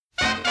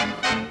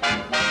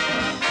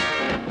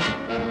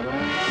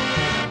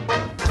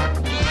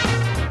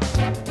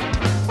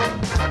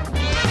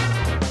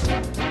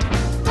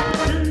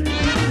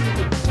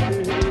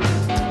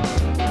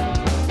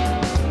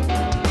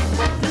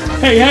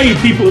Hey,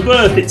 people of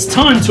Earth, it's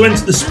time to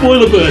enter the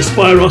Spoilerverse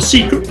via our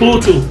secret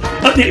portal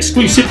at the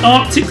exclusive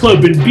Arctic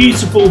Club in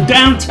beautiful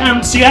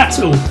downtown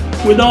Seattle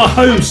with our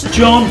hosts,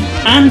 John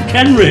and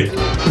Kenrick.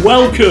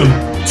 Welcome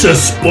to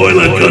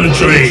Spoiler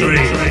Country.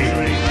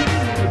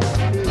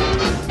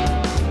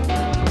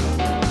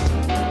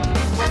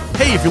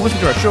 Hey, if you're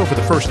listening to our show for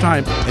the first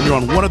time and you're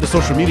on one of the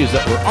social medias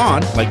that we're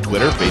on, like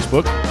Twitter,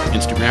 Facebook,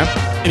 Instagram,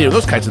 any of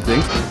those kinds of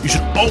things, you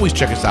should always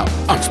check us out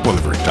on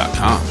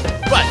Spoilerverse.com.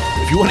 But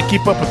if you want to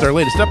keep up with our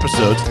latest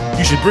episodes,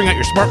 you should bring out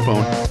your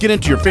smartphone, get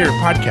into your favorite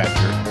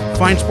podcatcher,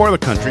 find Spoiler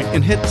Country,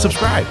 and hit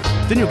subscribe.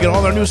 Then you'll get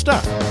all our new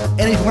stuff.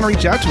 And if you want to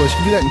reach out to us, you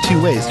can do that in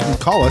two ways. You can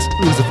call us,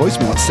 leave us a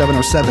voicemail at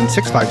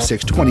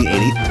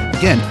 707-656-2080.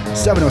 Again,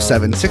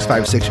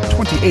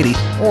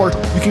 707-656-2080. Or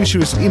you can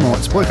shoot us an email at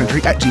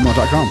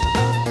spoilercountry@gmail.com.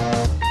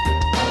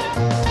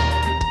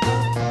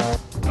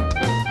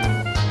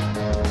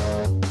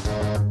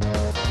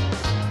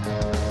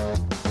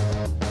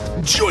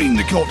 Join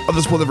the cult of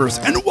the Spoilerverse,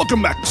 and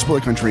welcome back to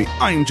Spoiler Country.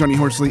 I am Johnny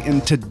Horsley,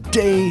 and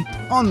today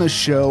on the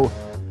show,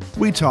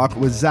 we talk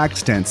with Zack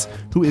Stentz,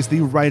 who is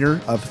the writer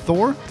of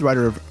Thor, the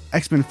writer of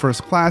X-Men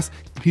First Class.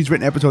 He's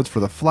written episodes for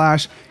The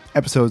Flash,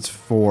 episodes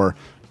for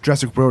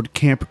Jurassic World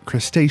Camp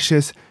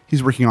Cretaceous.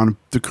 He's working on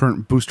the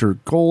current Booster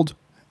Gold,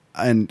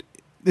 and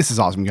this is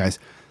awesome, guys.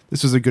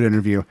 This was a good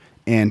interview,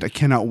 and I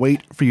cannot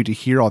wait for you to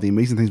hear all the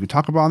amazing things we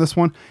talk about on this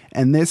one.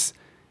 And this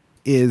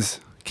is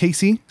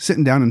Casey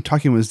sitting down and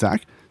talking with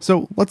Zack.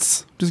 So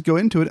let's just go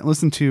into it and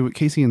listen to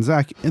Casey and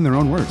Zack in their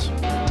own words.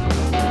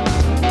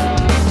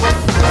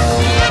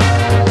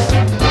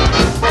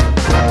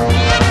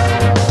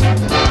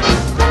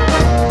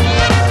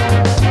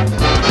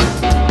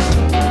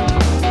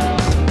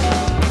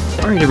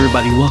 All right,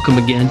 everybody, welcome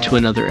again to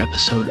another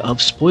episode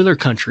of Spoiler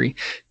Country.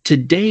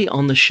 Today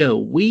on the show,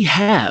 we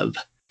have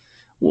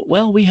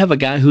a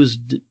guy who's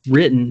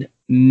written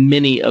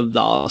many of the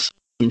awesome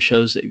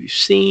shows that you've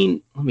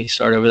seen. Let me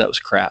start over. That was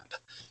crap.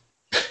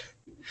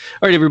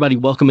 All right, everybody,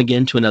 welcome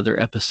again to another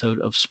episode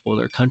of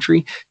Spoiler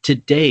Country.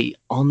 Today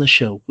on the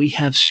show, we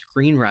have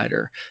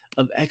screenwriter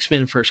of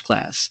X-Men First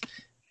Class,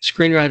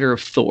 screenwriter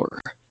of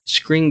Thor,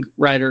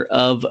 screenwriter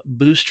of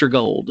Booster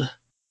Gold,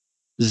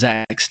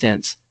 Zack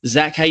Stentz.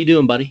 Zack, how you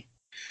doing, buddy?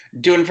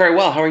 Doing very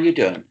well. How are you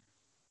doing?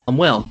 I'm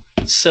well.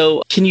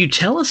 So can you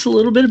tell us a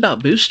little bit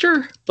about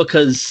Booster?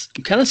 Because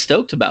I'm kind of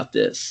stoked about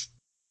this.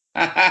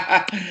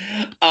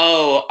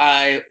 Oh,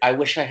 I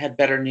wish I had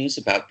better news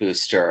about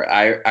Booster.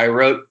 I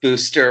wrote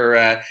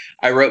Booster.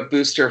 I wrote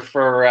Booster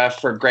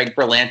for Greg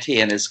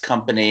Berlanti and his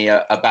company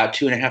about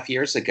 2.5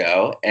 years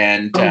ago,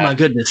 and oh my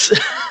goodness,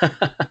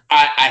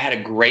 I had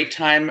a great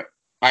time.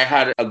 I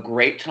had a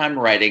great time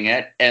writing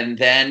it, and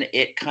then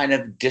it kind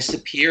of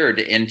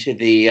disappeared into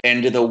the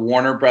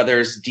Warner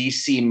Brothers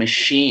DC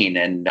machine,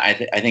 and I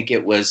think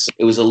it was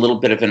a little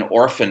bit of an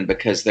orphan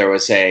because there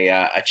was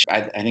I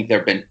think there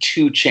have been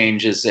 2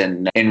 changes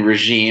in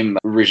regime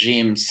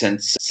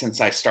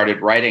since I started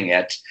writing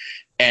it.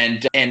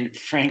 And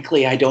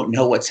frankly, I don't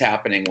know what's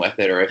happening with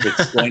it or if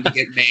it's going to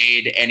get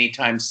made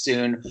anytime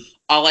soon.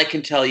 All I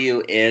can tell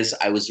you is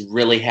I was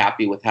really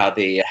happy with how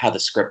the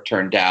script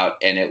turned out,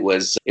 and it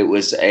was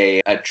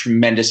a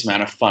tremendous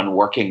amount of fun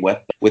working with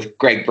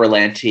Greg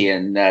Berlanti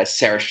and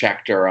Sarah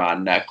Schechter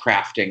on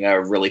crafting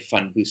a really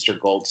fun Booster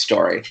Gold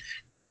story.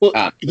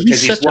 Well,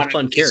 he's such a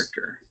fun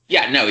character.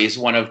 Yeah, no, he's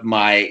one of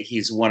my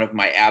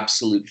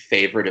absolute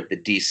favorite of the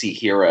DC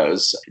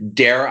heroes.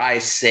 Dare I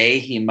say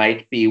he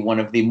might be one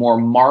of the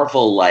more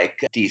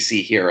Marvel-like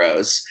DC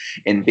heroes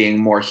in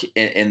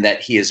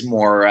that he is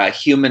more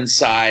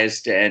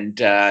human-sized and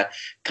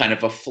kind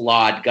of a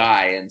flawed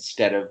guy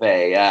instead of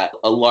a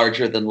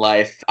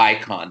larger-than-life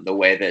icon, the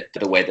way that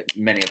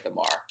many of them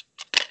are.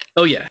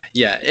 Oh, yeah.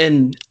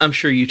 And I'm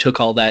sure you took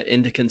all that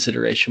into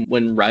consideration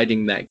when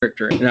writing that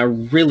character. And I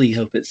really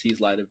hope it sees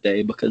light of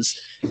day because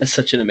that's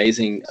such an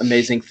amazing,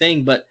 amazing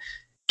thing. But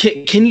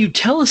can you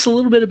tell us a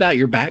little bit about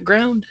your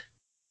background?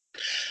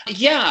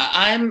 Yeah,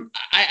 I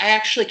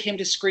actually came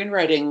to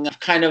screenwriting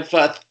kind of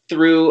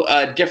through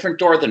a different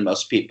door than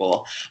most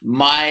people.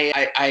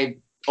 I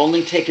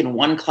only taken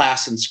one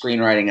class in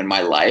screenwriting in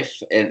my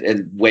life,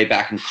 and way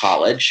back in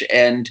college,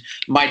 and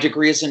my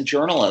degree is in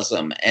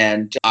journalism.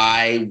 And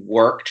I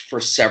worked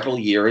for several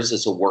years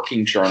as a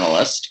working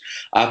journalist,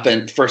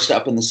 first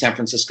up in the San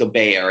Francisco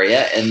Bay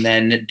Area, and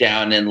then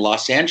down in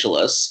Los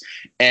Angeles.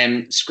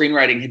 And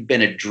screenwriting had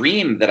been a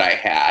dream that I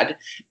had,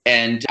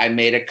 and I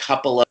made a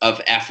couple of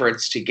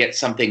efforts to get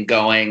something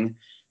going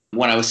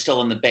when I was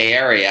still in the Bay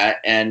Area.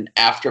 And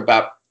after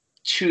about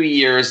 2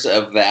 years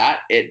of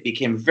that, it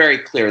became very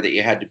clear that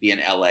you had to be in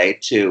LA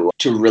to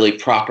really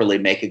properly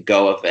make a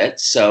go of it.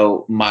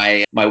 So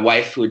my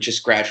wife, who had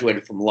just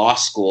graduated from law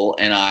school,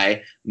 and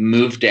I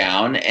moved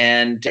down,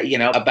 and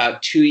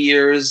about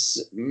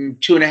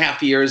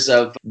 2.5 years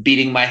of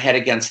beating my head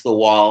against the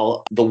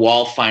wall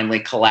finally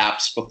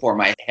collapsed before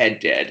my head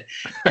did.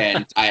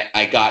 And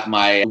I got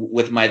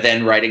with my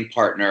then writing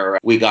partner,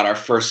 we got our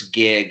first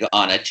gig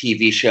on a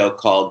TV show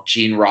called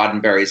Gene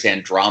Roddenberry's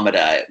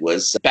Andromeda. It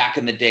was back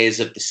in the days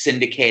of the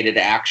syndicated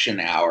action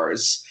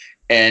hours.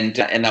 and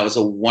that was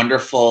a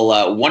wonderful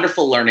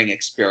learning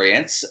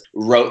experience.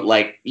 Wrote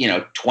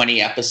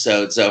 20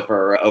 episodes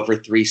over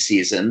 3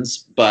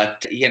 seasons,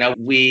 but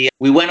we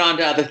went on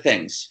to other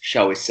things,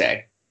 shall we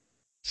say.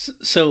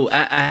 So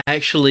I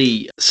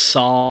actually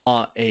saw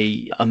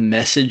a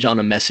message on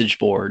a message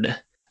board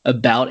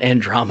about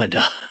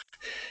Andromeda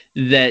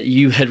that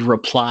you had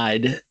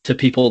replied to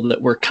people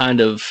that were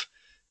kind of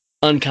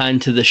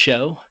unkind to the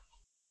show.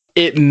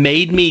 It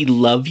made me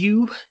love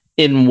you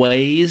in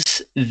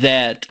ways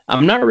that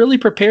I'm not really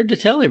prepared to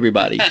tell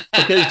everybody,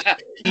 because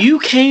you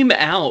came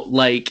out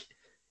like,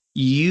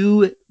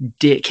 you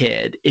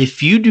dickhead.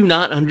 If you do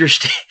not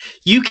understand,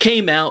 you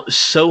came out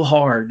so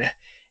hard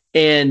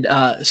and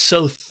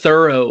so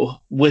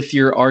thorough with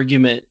your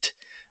argument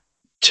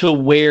to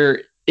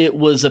where it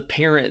was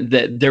apparent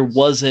that there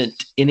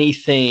wasn't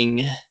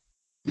anything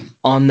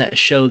on that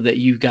show that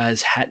you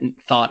guys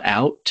hadn't thought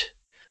out.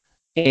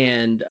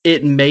 And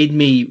it made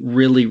me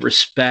really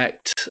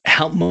respect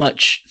how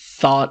much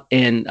thought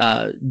and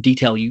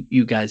detail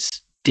you guys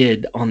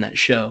did on that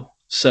show.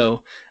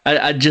 So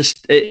I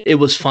just, it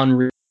was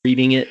fun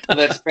reading it.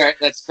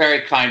 That's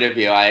very kind of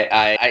you.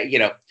 I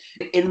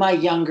in my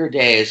younger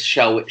days,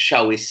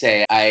 shall we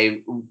say,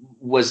 I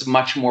was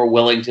much more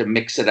willing to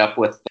mix it up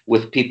with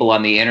people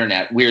on the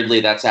internet.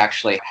 Weirdly, that's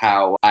actually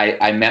how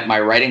I met my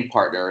writing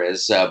partner,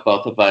 is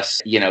both of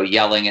us,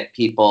 yelling at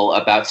people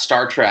about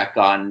Star Trek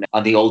on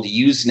the old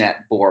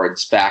Usenet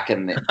boards back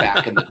in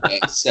the day.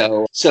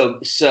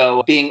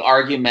 So being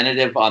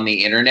argumentative on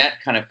the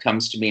internet kind of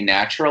comes to me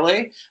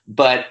naturally.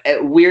 But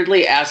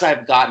weirdly, as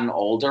I've gotten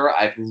older,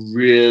 I've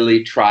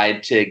really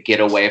tried to get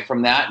away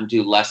from that and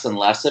do less and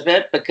less of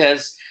it,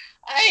 because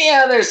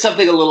there's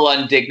something a little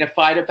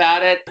undignified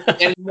about it.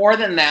 And more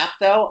than that,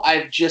 though,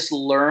 I've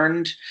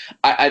learned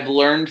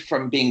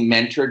from being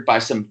mentored by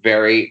some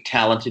very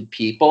talented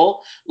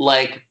people,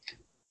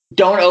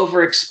 don't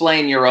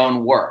over-explain your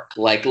own work.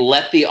 Let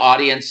the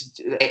audience...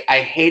 I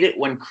hate it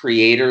when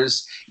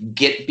creators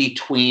get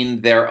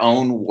between their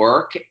own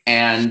work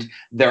and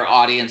their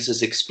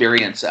audience's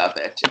experience of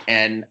it.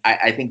 And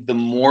I think the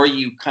more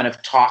you kind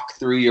of talk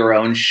through your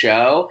own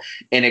show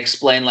and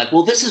explain,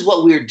 well, this is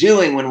what we were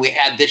doing when we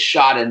had this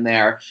shot in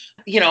there.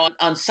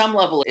 On some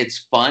level, it's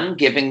fun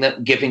giving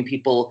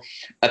people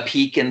a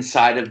peek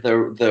inside of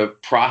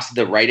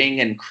the writing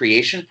and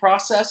creation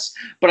process.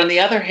 But on the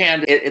other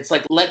hand, it's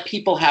let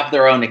people have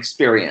their own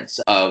experience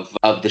of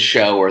the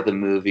show or the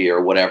movie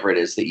or whatever it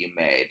is that you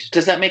made.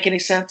 Does that make any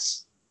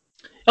sense?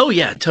 Oh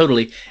yeah,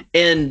 totally.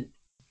 And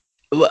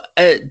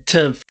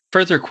to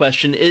further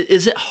question,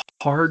 is it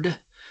hard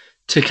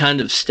to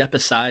kind of step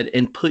aside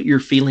and put your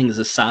feelings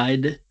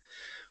aside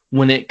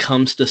when it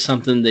comes to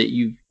something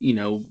that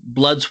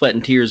blood, sweat,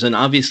 and tears, and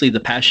obviously the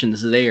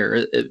passion's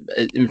there,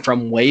 and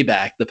from way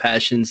back, the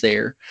passion's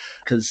there,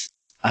 because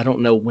I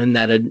don't know when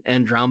that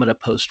Andromeda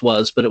post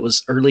was, but it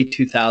was early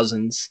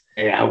 2000s.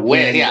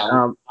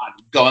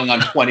 Going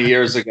on 20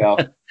 years ago.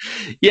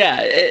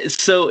 Yeah.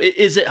 So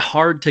is it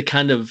hard to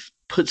kind of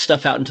put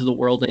stuff out into the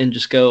world and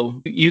just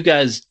go, you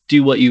guys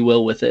do what you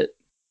will with it?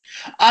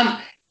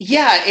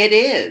 Yeah, it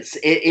is.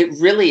 It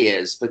really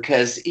is,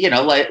 because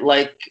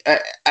I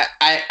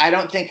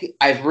don't think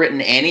I've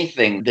written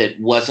anything that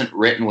wasn't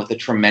written with a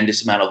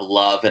tremendous amount of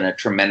love and a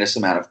tremendous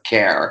amount of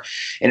care.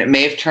 And it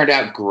may have turned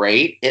out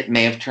great. It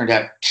may have turned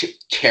out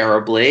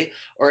terribly,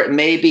 or it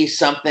may be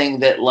something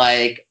that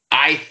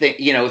I think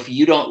if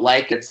you don't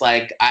like it, it's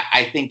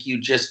I think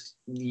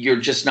you're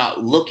just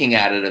not looking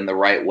at it in the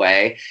right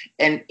way.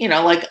 And,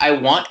 I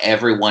want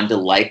everyone to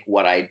like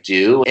what I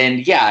do.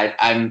 And yeah,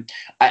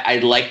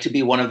 I'd like to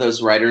be one of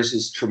those writers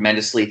who's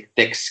tremendously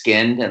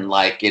thick-skinned and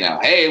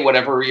hey,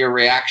 whatever your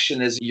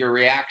reaction is, your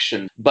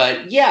reaction.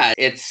 But yeah,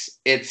 it's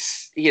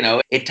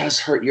it does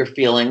hurt your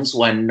feelings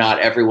when not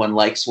everyone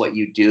likes what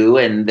you do.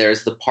 And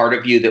there's the part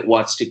of you that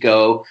wants to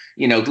go,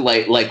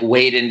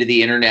 wade into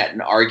the internet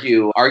and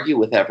argue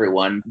with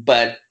everyone.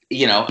 But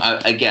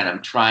again,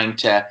 I'm trying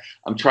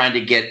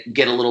to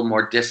get a little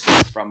more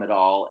distance from it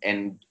all,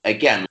 and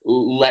again,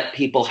 let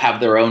people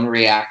have their own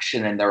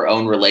reaction and their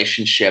own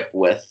relationship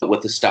with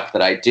the stuff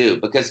that I do.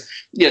 Because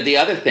the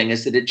other thing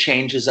is that it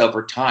changes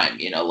over time.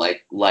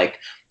 Like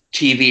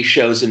TV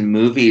shows and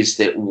movies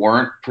that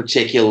weren't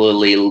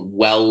particularly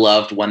well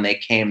loved when they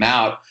came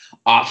out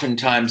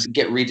oftentimes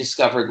get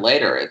rediscovered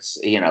later. It's,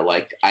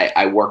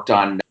 I worked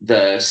on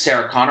the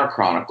Sarah Connor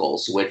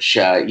Chronicles, which,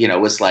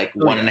 was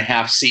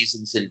 1.5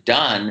 seasons and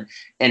done.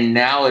 And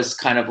now is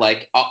kind of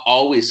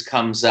always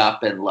comes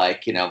up and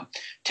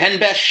 10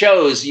 best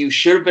shows you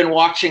should have been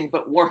watching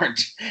but weren't,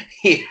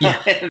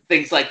 and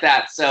things like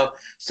that. So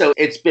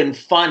it's been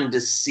fun to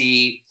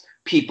see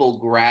people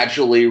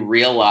gradually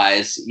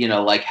realize,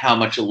 how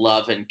much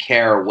love and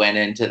care went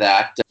into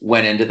that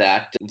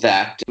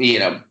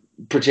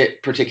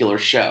particular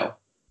show.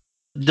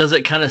 Does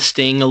it kind of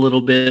sting a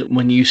little bit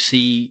when you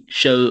see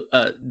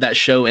that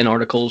show in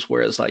articles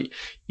where it's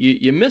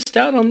you missed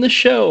out on this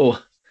show?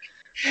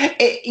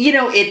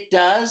 It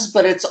does,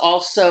 but it's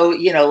also,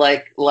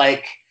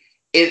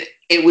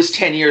 It was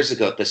 10 years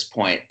ago at this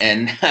point,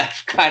 and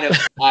I've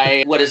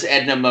what does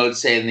Edna Mode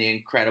say in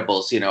The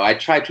Incredibles? I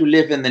try to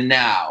live in the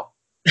now.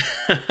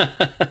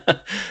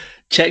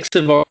 Checks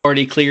have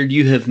already cleared.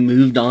 You have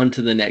moved on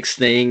to the next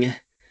thing.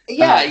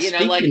 Yeah,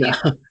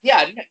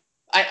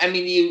 I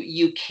mean,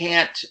 you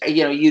can't,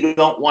 you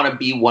don't want to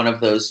be one of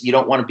those. You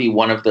don't want to be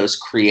one of those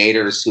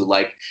creators who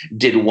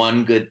did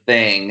one good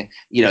thing,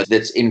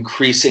 that's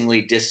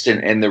increasingly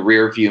distant in the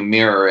rearview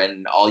mirror,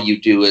 and all you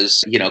do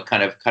is,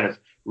 kind of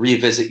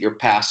revisit your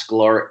past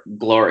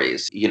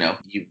glories.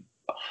 You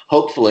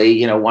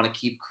hopefully, want to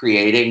keep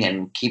creating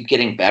and keep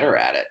getting better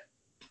at it.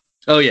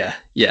 Oh yeah,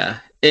 yeah,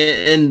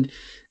 and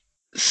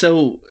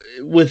so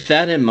with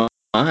that in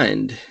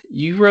mind,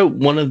 you wrote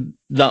one of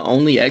the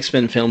only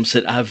X-Men films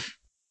that I've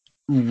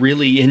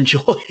really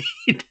enjoyed.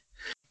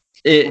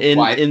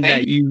 in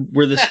that you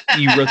wrote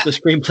the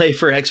screenplay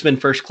for X-Men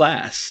First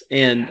Class,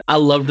 and I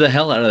loved the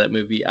hell out of that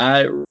movie.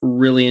 I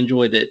really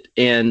enjoyed it,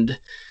 and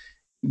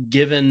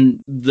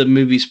given the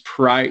movies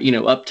prior,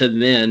 up to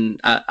then,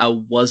 I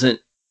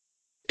wasn't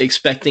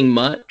expecting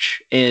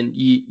much, and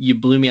you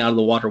blew me out of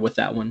the water with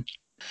that one.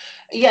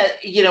 Yeah,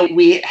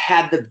 we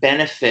had the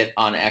benefit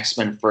on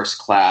X-Men First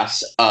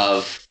Class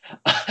of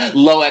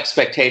low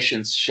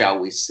expectations, shall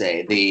we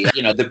say.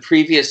 The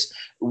previous,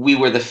 we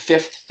were the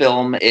fifth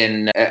film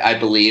I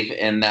believe,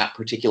 in that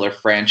particular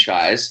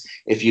franchise.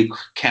 If you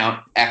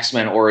count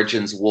X-Men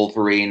Origins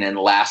Wolverine and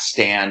Last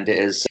Stand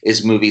is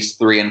movies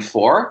 3 and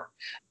 4.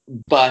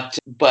 But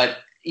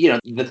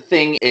the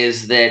thing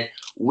is that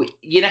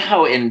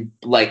how in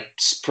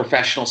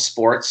professional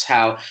sports,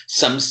 how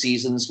some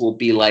seasons will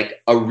be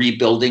a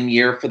rebuilding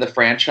year for the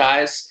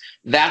franchise.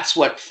 That's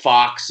what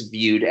Fox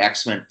viewed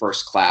X-Men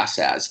First Class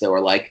as. They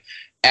were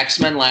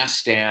X-Men Last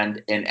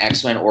Stand and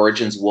X-Men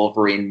Origins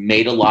Wolverine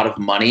made a lot of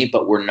money,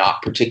 but were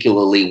not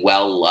particularly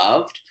well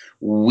loved.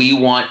 We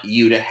want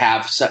you to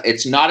have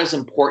it's not as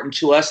important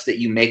to us that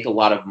you make a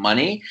lot of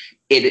money.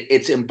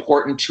 It's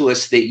important to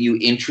us that you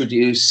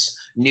introduce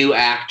new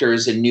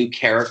actors and new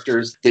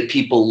characters that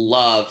people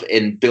love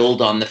and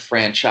build on the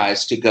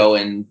franchise to go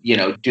and,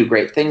 do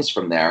great things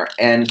from there.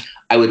 And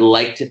I would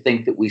like to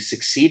think that we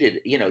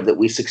succeeded, and that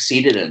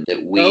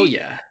we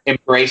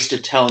embraced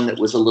a tone that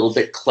was a little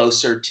bit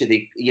closer to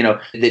the,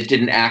 that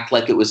didn't act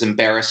like it was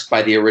embarrassed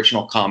by the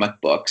original comic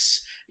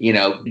books.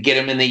 Get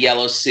them in the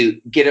yellow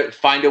suit,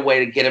 find a way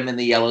to get them in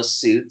the yellow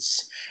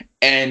suits,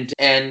 and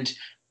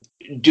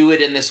do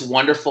it in this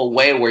wonderful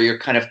way where you're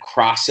kind of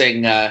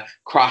crossing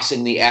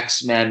the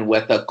X-Men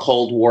with a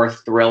Cold War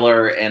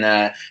thriller and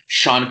a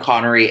Sean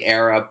Connery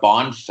era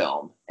Bond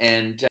film.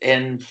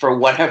 And for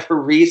whatever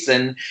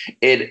reason,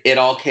 it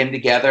all came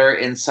together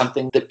in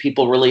something that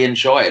people really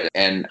enjoyed.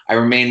 And I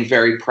remain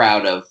very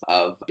proud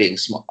of being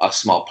a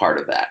small part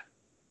of that.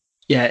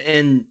 Yeah.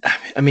 And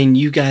I mean,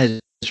 you guys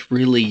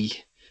really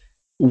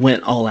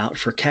went all out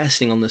for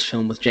casting on this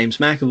film with James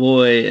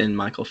McAvoy and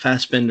Michael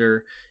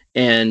Fassbender.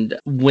 And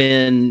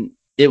when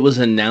it was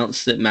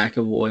announced that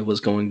McAvoy was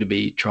going to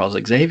be Charles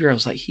Xavier, I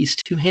was like, he's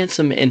too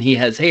handsome and he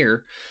has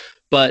hair.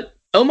 But,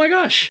 oh my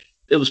gosh,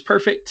 it was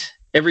perfect.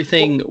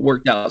 Everything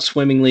worked out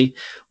swimmingly.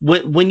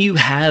 When you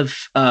have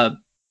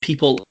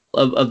people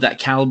of that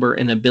caliber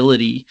and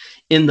ability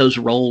in those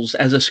roles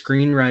as a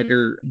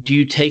screenwriter, do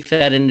you take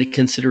that into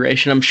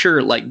consideration? I'm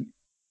sure,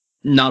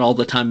 not all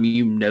the time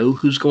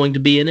who's going to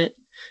be in it.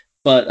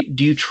 But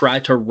do you try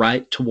to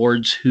write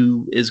towards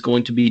who is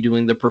going to be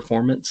doing the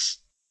performance,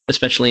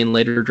 especially in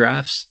later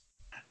drafts?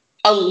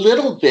 A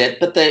little bit,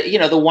 but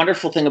the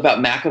wonderful thing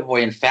about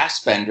McAvoy and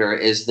Fassbender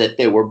is that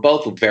they were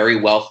both very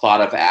well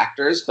thought of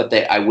actors, but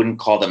I wouldn't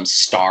call them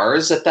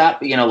stars at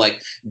that,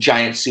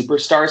 giant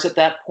superstars at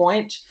that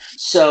point.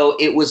 So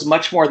it was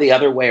much more the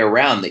other way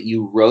around, that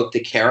you wrote the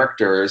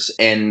characters,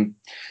 and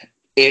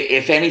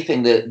if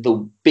anything,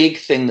 the big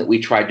thing that we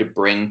tried to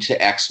bring to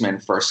X-Men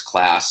First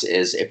Class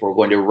is, if we're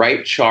going to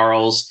write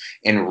Charles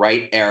and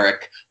write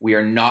Eric, we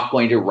are not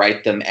going to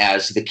write them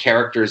as the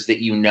characters that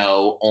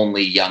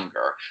only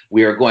younger.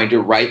 We are going to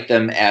write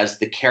them as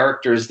the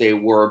characters they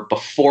were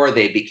before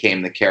they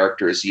became the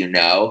characters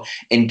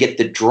and get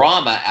the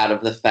drama out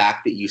of the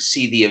fact that you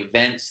see the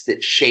events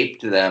that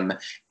shaped them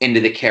into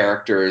the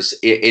characters,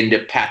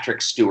 into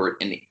Patrick Stewart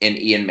and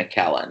Ian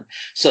McKellen.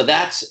 So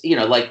that's,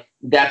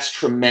 that's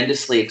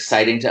tremendously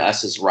exciting to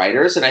us as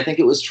writers, and I think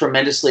it was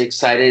tremendously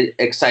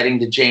exciting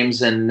to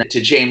James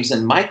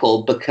and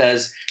Michael,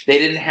 because they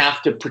didn't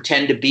have to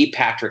pretend to be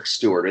Patrick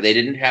Stewart, or they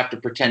didn't have to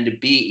pretend to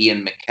be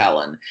Ian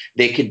McKellen.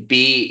 They could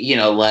be,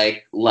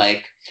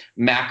 like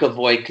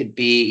McAvoy could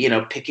be,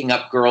 picking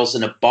up girls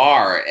in a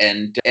bar,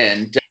 and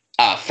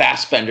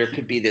Fassbender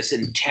could be this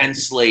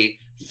intensely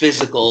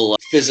physical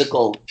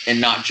and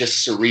not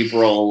just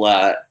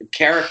cerebral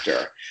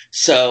character.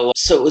 So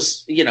it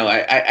was,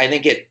 I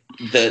think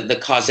the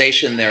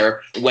causation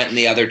there went in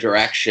the other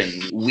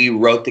direction. We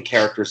wrote the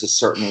characters a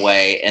certain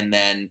way, and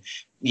then,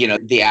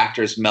 the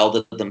actors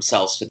melded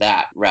themselves to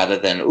that, rather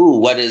than,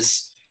 what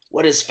is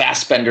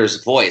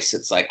Fassbender's voice?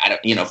 It's like, I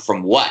don't,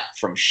 from what?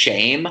 From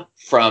Shame?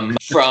 From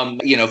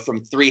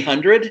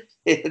 300?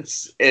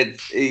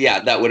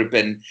 that would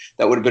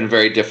have been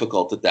very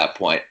difficult at that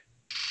point.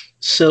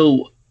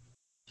 So,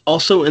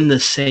 also in the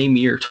same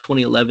year,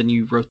 2011,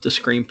 you wrote the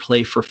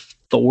screenplay for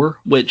Thor,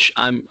 which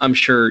I'm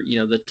sure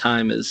the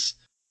time is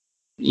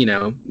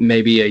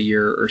maybe a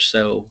year or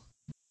so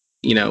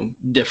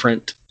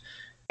different.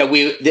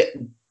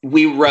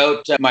 We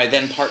wrote, my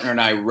then partner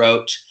and I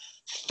wrote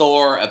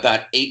Thor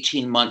about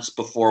 18 months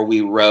before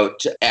we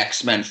wrote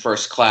X-Men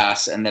First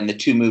Class, and then the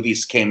two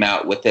movies came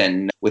out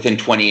within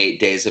 28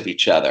 days of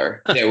each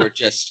other. They were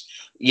just,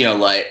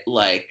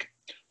 like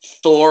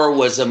Thor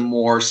was a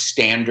more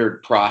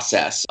standard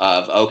process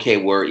of, okay,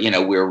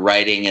 we're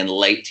writing in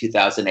late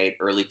 2008,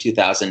 early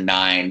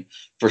 2009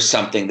 for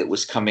something that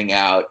was coming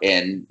out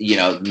in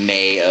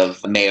May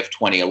of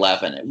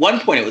 2011. At one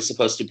point, it was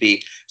supposed to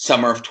be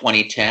summer of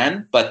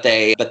 2010, but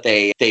they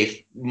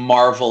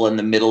Marvel in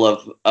the middle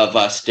of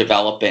us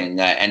developing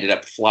ended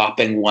up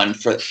flopping one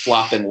for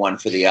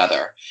the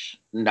other.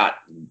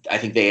 I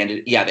think they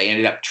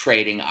ended up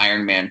trading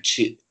Iron Man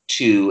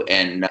 2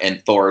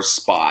 and Thor's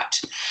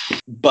spot.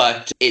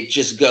 But it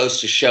just goes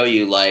to show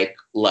you like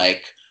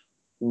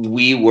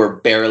we were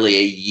barely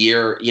a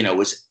year, it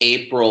was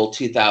April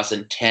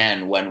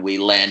 2010 when we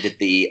landed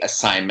the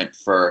assignment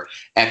for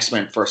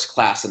X-Men First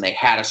Class, and they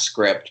had a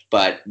script,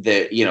 but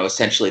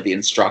essentially the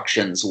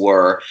instructions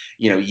were,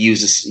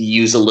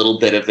 use a little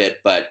bit of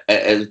it, but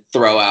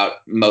throw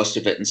out most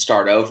of it and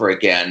start over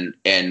again.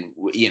 And,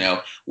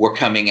 we're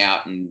coming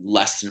out in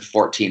less than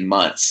 14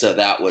 months. So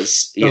that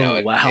was,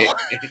 wow.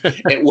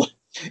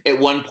 At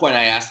one point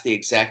I asked the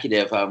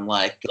executive, I'm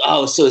like,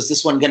 oh, so is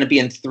this one going to be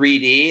in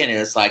 3D? And it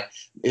was like,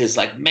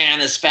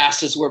 man, as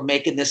fast as we're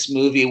making this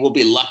movie, we'll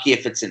be lucky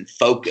if it's in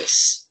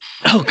focus.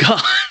 Oh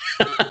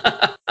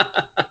God.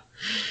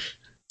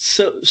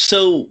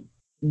 So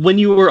when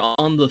you were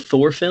on the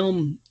Thor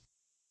film,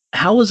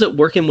 how was it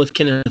working with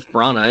Kenneth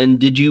Branagh, and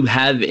did you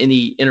have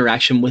any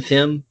interaction with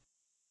him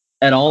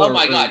at all? Oh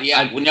my God,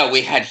 yeah. No,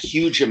 we had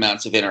huge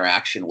amounts of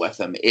interaction with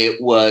him.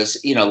 It was,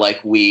 like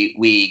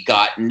we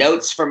got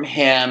notes from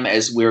him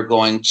as we were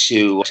going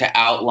to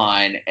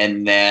outline,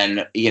 and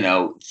then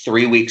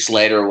 3 weeks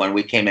later when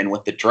we came in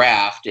with the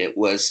draft, it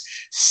was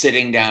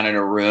sitting down in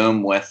a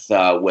room with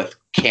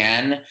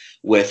Ken,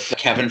 with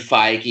Kevin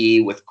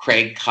Feige, with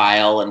Craig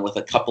Kyle, and with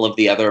a couple of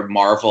the other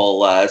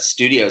Marvel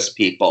Studios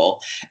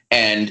people,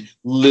 and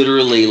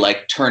literally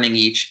like turning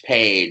each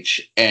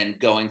page and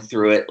going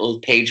through it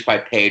page by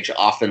page,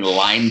 often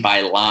line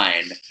by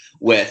line,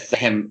 with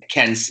him.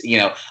 Ken's,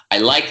 I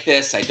like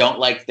this, I don't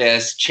like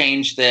this,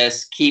 change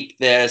this, keep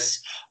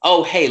this.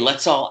 Oh, hey,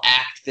 let's all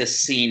act this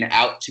scene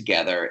out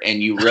together.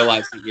 And you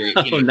realize that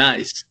you're,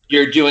 nice.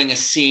 You're doing a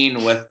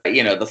scene with,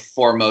 the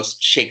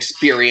foremost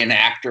Shakespearean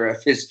actor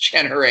of his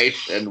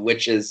generation,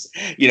 which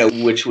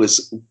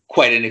was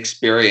quite an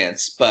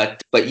experience.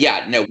 But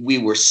yeah, no, we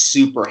were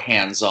super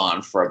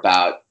hands-on for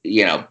about,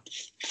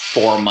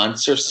 4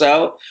 months or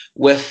so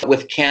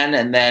with Ken,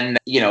 and then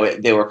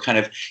they were kind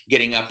of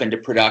getting up into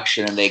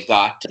production, and they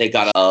got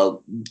a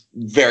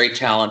very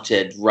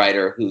talented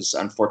writer who's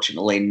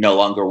unfortunately no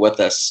longer with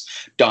us,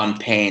 Don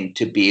Payne,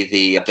 to be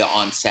the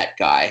on-set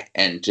guy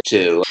and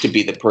to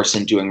be the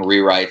person doing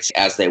rewrites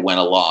as they went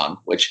along.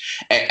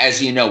 Which,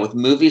 as you know, with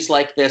movies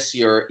like this,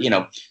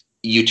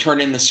 you turn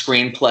in the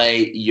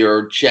screenplay,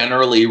 you're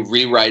generally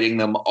rewriting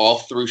them all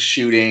through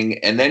shooting,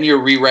 and then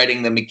you're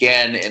rewriting them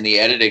again in the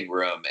editing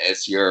room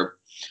as you're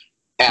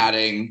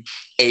adding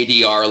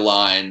ADR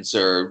lines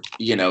or,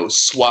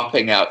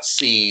 swapping out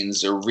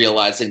scenes or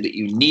realizing that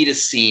you need a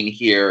scene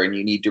here and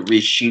you need to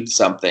reshoot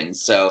something.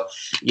 So,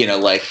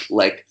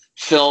 like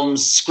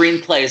films,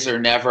 screenplays are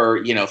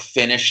never,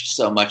 finished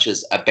so much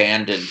as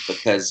abandoned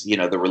because,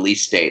 the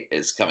release date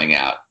is coming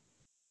out.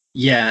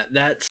 Yeah,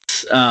 that's...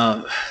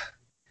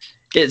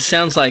 It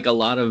sounds like a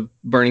lot of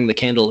burning the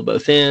candle at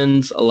both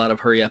ends, a lot of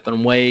hurry up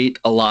and wait,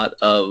 a lot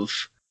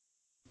of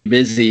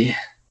busy.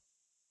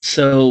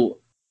 So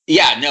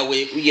yeah, no,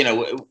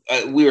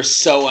 we were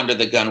so under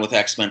the gun with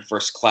X-Men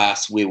First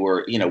Class. We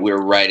were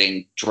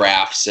writing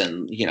drafts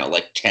in,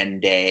 like 10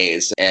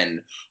 days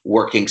and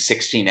working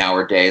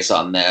 16-hour days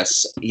on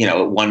this.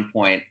 At one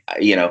point,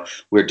 we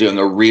were doing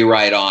a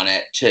rewrite on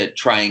it to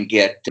try and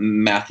get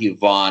Matthew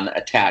Vaughn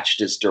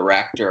attached as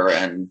director,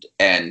 and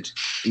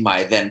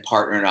my then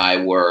partner and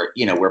I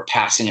we're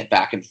passing it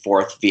back and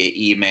forth via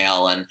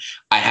email, and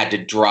I had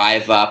to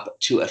drive up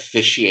to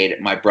officiate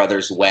at my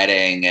brother's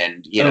wedding,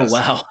 and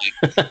wow.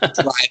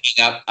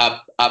 driving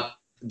up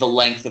the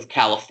length of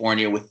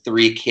California with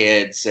 3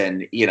 kids,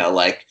 and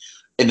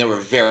and they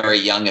were very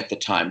young at the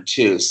time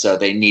too, so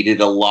they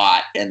needed a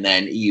lot. And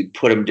then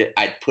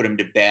I'd put them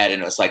to bed,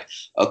 and it was like,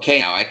 okay,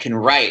 now I can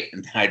write,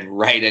 and I'd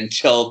write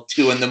until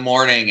 2 a.m.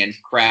 and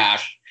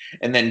crash,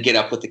 and then get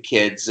up with the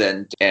kids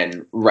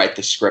and write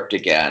the script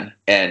again.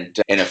 And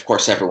of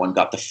course, everyone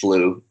got the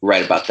flu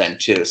right about then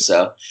too.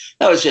 So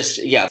that was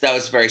that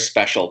was very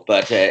special.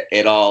 But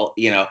it all,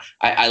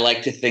 I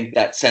like to think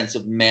that sense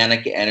of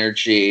manic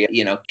energy,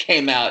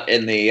 came out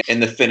in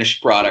the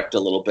finished product a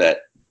little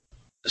bit.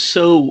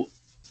 So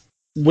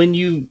when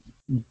you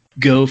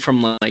go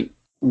from like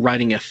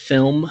writing a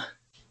film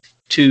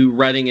to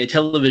writing a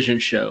television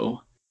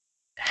show,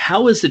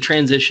 how is the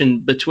transition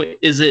between,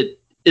 is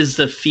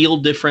the feel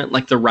different,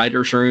 like the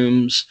writers'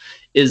 rooms?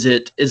 Is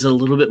it a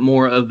little bit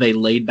more of a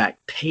laid back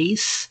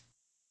pace?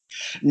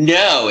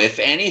 No, if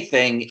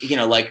anything,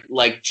 like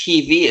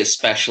TV,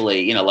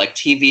 especially, like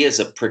TV is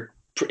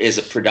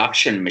a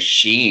production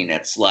machine.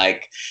 It's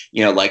like,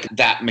 like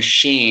that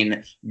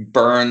machine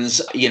burns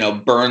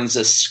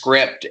a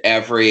script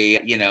every,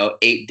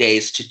 8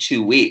 days to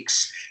 2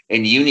 weeks.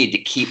 And you need to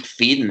keep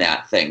feeding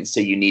that thing. So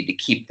you need to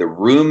keep the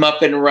room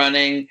up and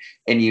running,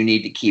 and you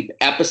need to keep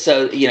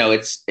episodes.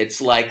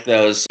 It's like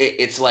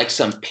it's like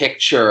some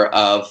picture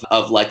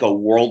of like a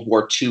World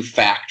War II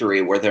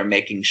factory where they're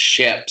making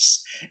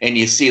ships, and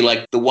you see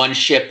like the one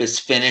ship is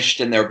finished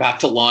and they're about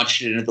to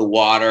launch it into the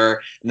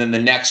water, and then the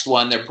next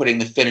one they're putting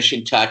the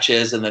finishing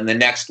touches, and then the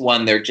next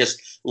one they're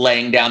just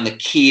laying down the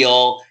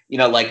keel.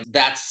 Like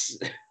that's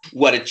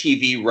what a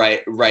TV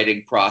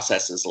writing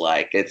process is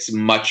like. It's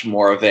much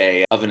more of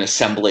an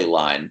assembly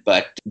line,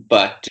 but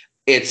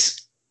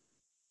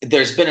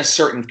there's been a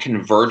certain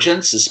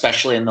convergence,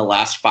 especially in the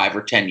last 5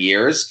 or 10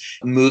 years.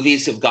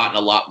 Movies have gotten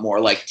a lot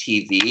more like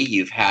TV.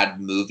 You've had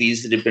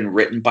movies that have been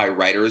written by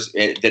writers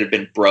that have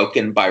been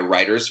broken by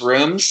writers'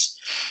 rooms,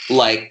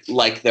 like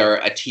they're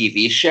a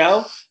TV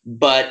show.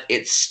 But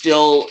it's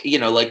still,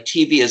 like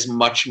TV is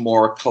much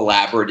more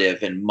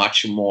collaborative and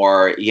much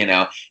more,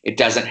 it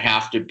doesn't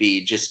have to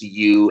be just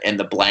you and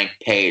the blank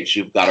page.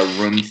 You've got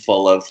a room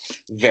full of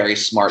very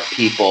smart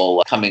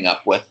people coming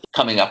up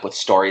with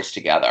stories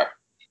together.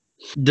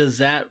 Does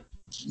that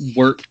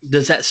work?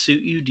 Does that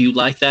suit you? Do you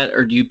like that?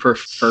 Or do you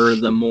prefer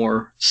the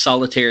more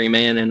solitary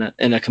man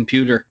in a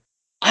computer?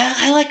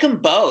 I like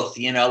them both.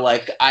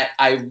 Like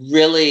I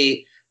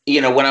really...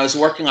 when I was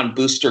working on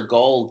Booster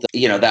Gold,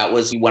 that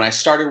was when I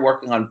started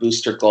working on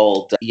Booster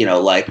Gold,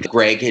 like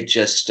Greg had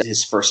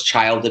his first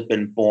child had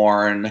been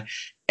born,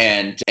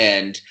 and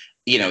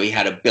he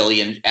had a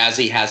billion, as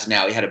he has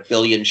now, he had a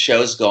billion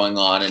shows going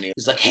on, and he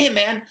was like, hey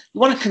man, you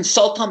want to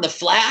consult on The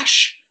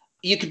Flash?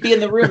 You could be in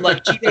the room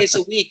like 2 days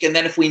a week, and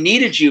then if we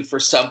needed you for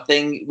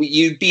something,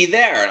 you'd be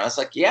there. And I was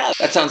like, yeah,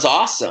 that sounds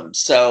awesome.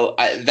 So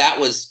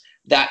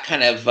that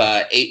kind of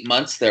 8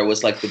 months there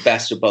was like the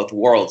best of both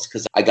worlds,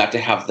 because I got to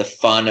have the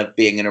fun of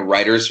being in a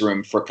writer's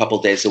room for a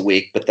couple days a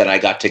week, but then I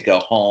got to go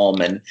home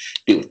and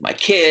be with my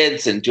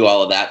kids and do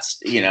all of that,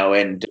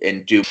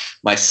 and do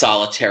my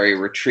solitary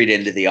retreat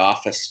into the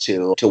office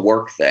to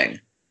work thing.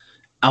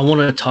 I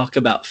want to talk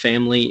about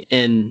family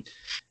and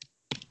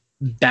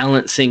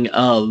balancing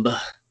of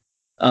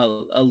a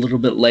little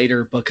bit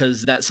later,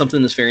 because that's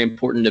something that's very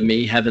important to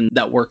me, having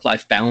that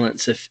work-life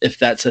balance. If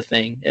that's a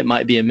thing, it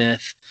might be a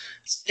myth.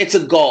 It's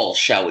a goal,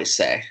 shall we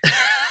say.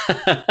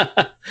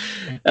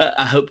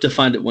 I hope to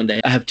find it one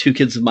day. I have 2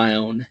 kids of my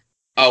own.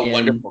 Oh,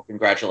 wonderful.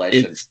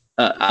 Congratulations.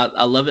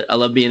 I love it. I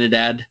love being a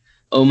dad.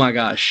 Oh my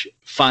gosh.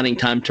 Finding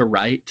time to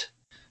write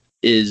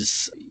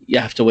you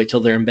have to wait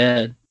till they're in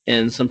bed.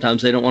 And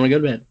sometimes they don't want to go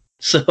to bed.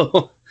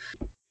 So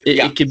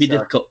it can be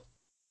difficult.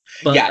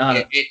 But,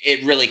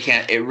 it really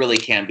can. It really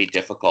can be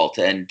difficult,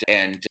 and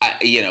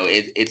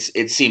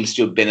it seems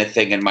to have been a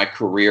thing in my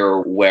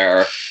career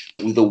where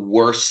the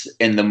worse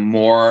and the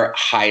more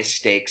high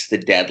stakes the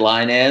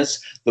deadline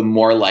is, the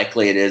more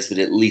likely it is that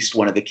at least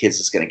one of the kids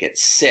is going to get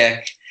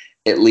sick.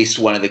 At least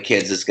one of the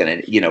kids is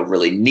going to,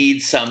 really need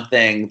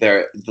something.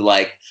 They're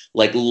like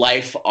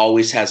life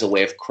always has a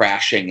way of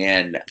crashing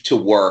in to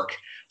work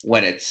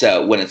when it's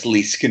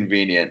least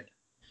convenient.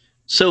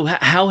 So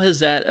how has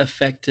that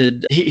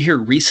affected here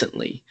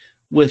recently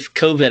with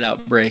COVID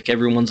outbreak?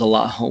 Everyone's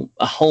a home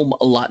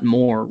a lot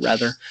more,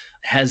 rather.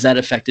 Has that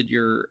affected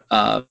your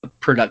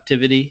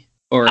productivity,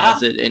 or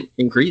has it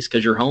increased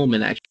because you're home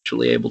and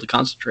actually able to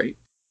concentrate?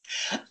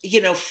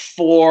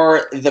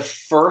 For the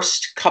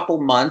first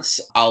couple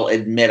months, I'll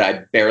admit I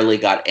barely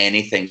got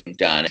anything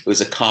done. It was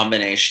a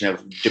combination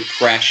of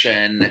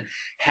depression,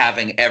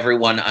 having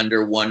everyone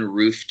under one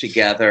roof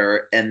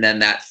together, and then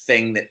that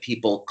thing that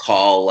people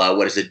call,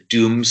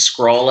 doom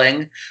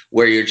scrolling,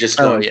 where you're just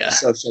going to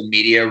social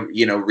media,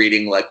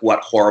 reading like what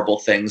horrible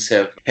things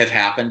have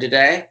happened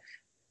today.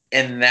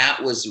 And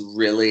that was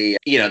really,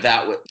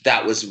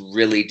 that was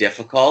really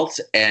difficult.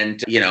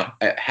 And,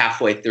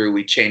 halfway through,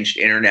 we changed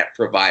internet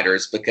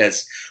providers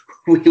because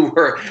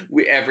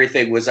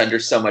everything was under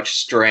so much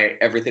strain.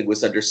 Everything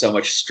was under so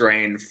much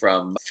strain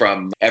from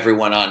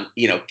everyone on,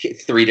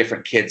 3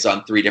 different kids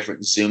on 3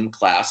 different Zoom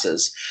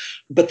classes.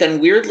 But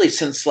then weirdly,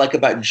 since like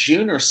about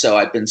June or so,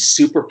 I've been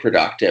super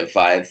productive.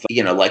 I've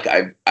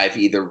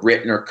either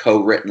written or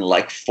co-written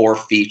like 4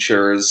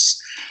 features.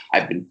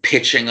 I've been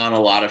pitching on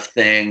a lot of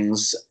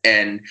things,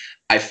 and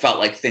I felt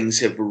like things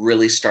have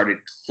really started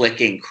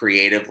clicking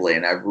creatively,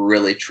 and I've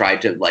really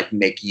tried to like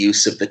make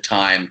use of the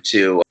time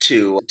to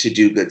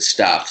do good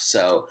stuff.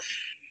 So,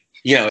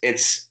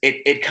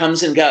 it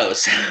comes and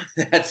goes.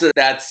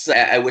 That's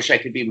I wish I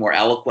could be more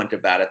eloquent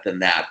about it than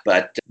that,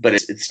 but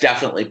it's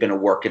definitely been a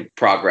work in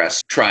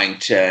progress, trying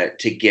to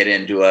get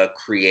into a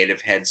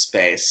creative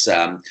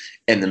headspace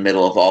in the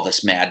middle of all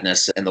this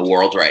madness in the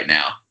world right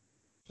now.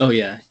 Oh,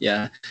 yeah,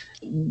 yeah.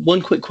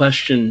 One quick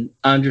question.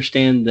 I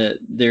understand that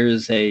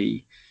there's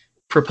a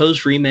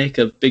proposed remake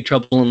of Big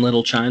Trouble in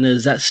Little China.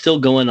 Is that still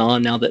going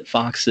on now that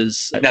Fox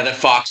is... Now that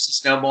Fox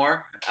is no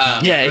more?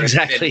 Yeah, or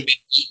exactly. Been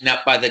eaten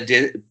up by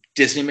the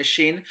Disney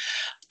machine?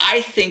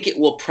 I think it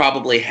will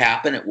probably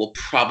happen. It will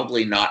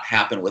probably not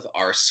happen with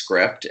our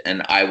script,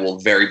 and I will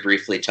very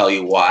briefly tell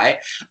you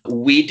why.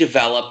 We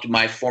developed,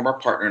 my former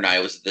partner and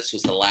I, this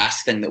was the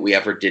last thing that we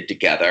ever did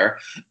together,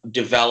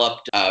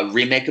 developed a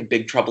remake of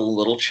Big Trouble in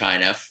Little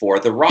China for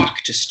The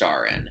Rock to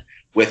star in,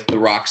 with The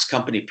Rock's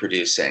company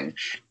producing.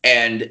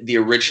 And the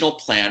original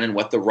plan and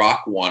what The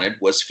Rock wanted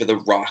was for The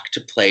Rock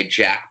to play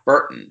Jack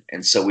Burton.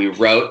 And so we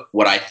wrote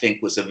what I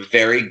think was a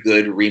very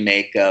good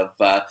remake of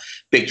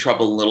Big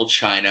Trouble in Little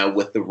China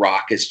with The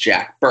Rock as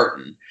Jack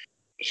Burton.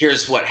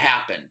 Here's what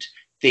happened.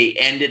 They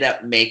ended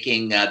up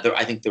making,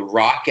 I think The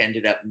Rock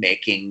ended up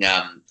making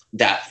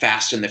that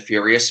Fast and the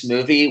Furious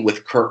movie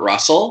with Kurt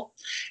Russell.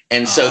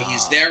 And so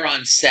he's there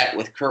on set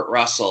with Kurt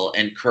Russell,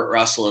 and Kurt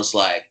Russell is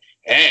like,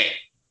 hey,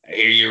 I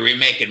hear you're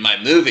remaking my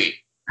movie.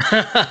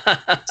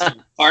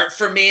 Some part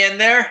for me in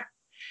there.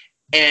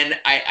 And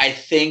I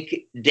think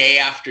day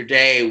after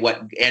day,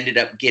 what ended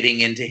up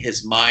getting into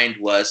his mind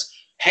was,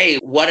 hey,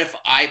 what if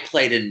I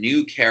played a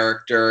new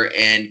character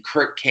and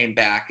Kurt came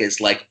back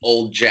as like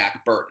old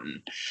Jack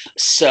Burton?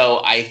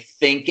 So I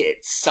think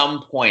at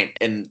some point,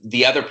 and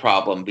the other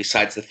problem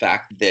besides the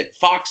fact that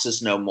Fox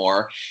is no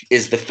more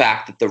is the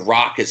fact that The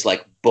Rock is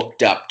like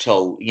booked up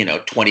till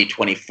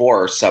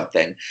 2024 or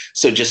something.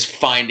 So just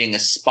finding a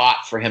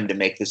spot for him to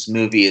make this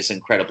movie is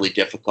incredibly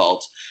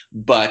difficult.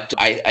 But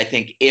I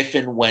think if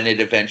and when it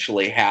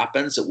eventually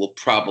happens, it will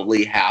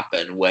probably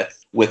happen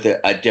with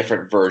a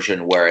different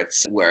version where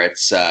it's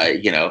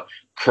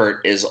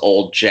Kurt is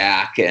old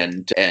Jack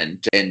and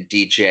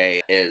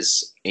DJ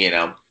is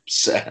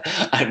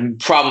I'm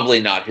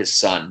probably not his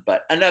son,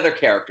 but another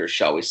character,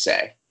 shall we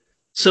say.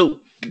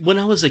 So when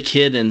I was a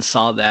kid and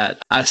saw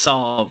that, I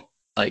saw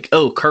like,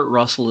 oh, Kurt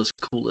Russell is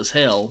cool as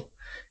hell,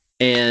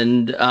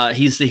 and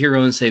he's the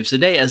hero and saves the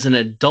day. As an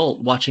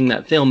adult watching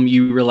that film,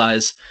 you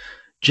realize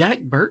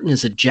Jack Burton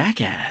is a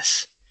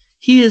jackass.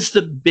 He is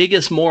the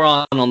biggest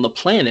moron on the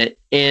planet,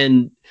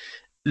 and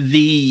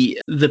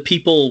the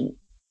people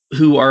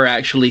who are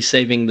actually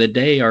saving the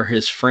day are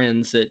his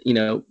friends that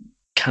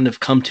kind of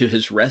come to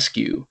his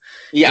rescue.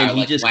 Yeah, and he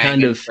like just Lang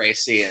kind of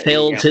Tracy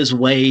failed his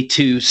way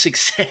to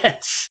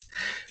success,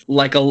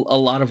 like a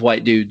lot of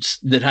white dudes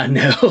that I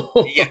know.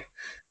 Yeah.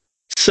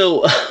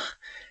 So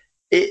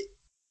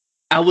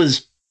I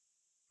was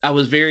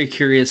very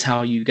curious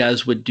how you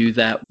guys would do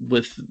that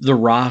with The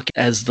Rock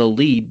as the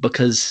lead,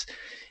 because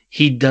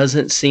he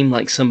doesn't seem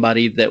like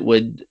somebody that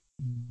would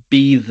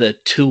be the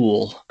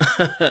tool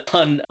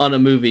on a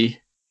movie.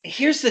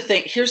 Here's the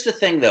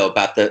thing though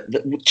about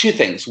the two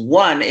things.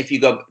 One, if you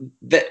go,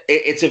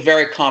 it's a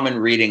very common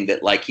reading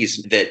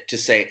that to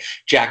say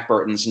Jack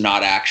Burton's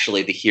not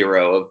actually the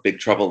hero of Big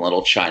Trouble in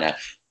Little China.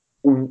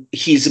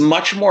 He's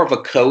much more of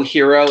a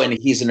co-hero, and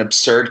he's an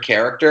absurd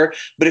character.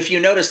 But if you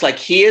notice,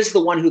 he is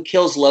the one who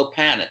kills Lo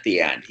Pan at the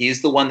end.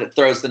 He's the one that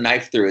throws the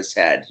knife through his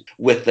head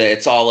with the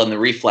 "it's all in the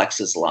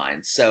reflexes"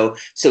 line. So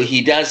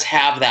he does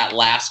have that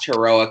last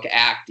heroic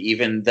act,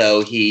 even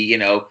though he,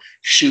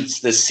 shoots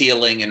the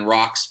ceiling and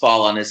rocks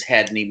fall on his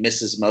head and he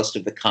misses most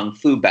of the kung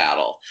fu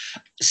battle.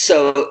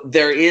 So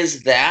there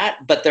is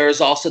that, but there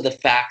is also the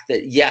fact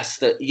that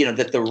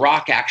that The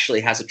Rock actually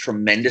has a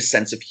tremendous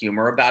sense of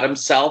humor about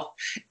himself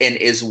and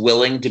is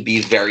willing to be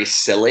very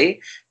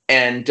silly.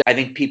 And I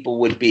think people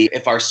would be,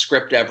 if our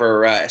script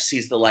ever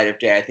sees the light of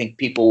day, I think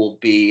people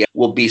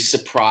will be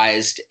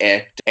surprised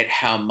at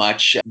how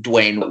much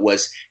Dwayne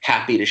was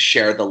happy to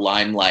share the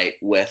limelight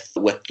with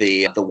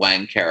the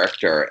Wang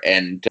character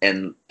and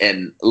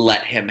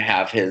let him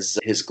have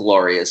his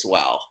glory as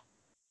well.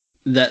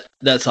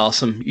 That's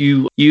awesome.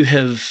 You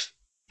have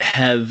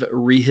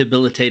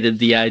rehabilitated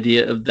the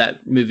idea of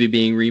that movie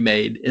being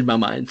remade in my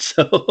mind.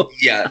 So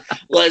yeah,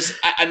 well,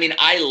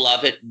 I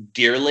love it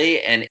dearly,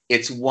 and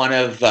it's one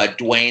of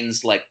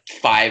Dwayne's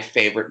 5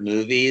 favorite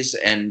movies.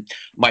 And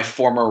my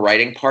former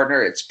writing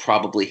partner, it's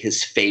probably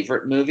his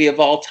favorite movie of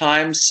all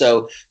time.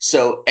 So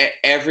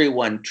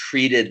everyone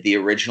treated the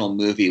original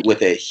movie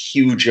with a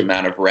huge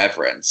amount of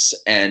reverence.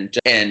 And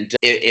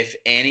if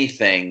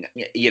anything,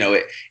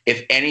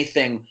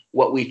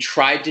 what we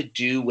tried to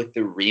do with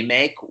the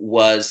remake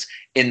was,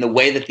 in the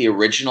way that the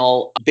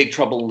original Big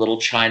Trouble in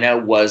Little China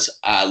was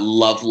a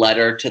love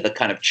letter to the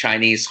kind of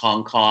Chinese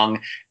Hong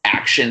Kong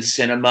action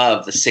cinema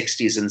of the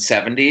 60s and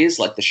 70s,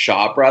 like the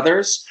Shaw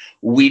Brothers,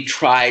 we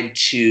tried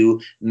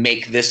to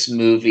make this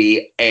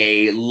movie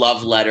a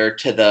love letter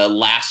to the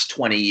last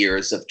 20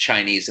 years of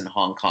Chinese and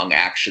Hong Kong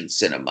action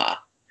cinema,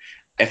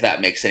 if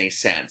that makes any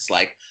sense.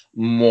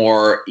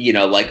 More,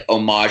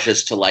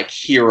 homages to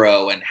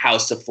Hero and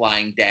House of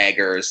Flying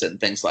Daggers and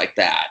things like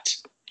that.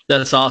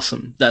 That's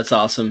awesome.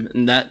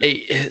 And that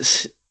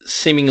is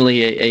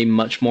seemingly a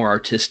much more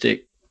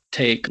artistic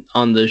take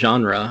on the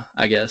genre,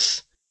 I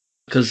guess,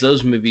 because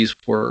those movies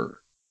were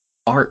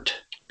art.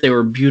 They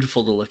were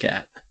beautiful to look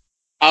at.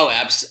 Oh,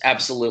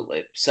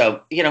 absolutely.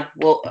 So,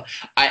 well,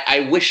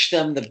 I wish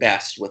them the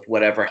best with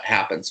whatever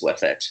happens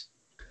with it.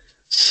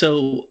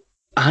 So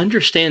I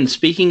understand,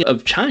 speaking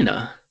of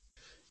China,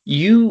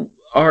 you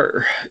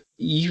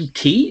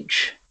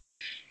teach?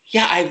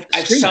 Yeah,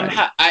 I've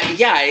somehow,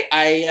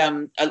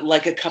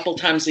 like a couple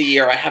times a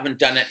year. I haven't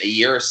done it in a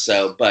year or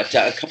so, but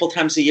a couple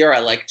times a year, I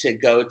like to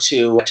go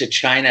to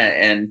China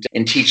and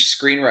teach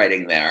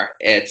screenwriting there.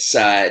 It's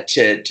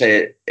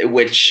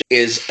which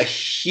is a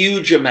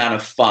huge amount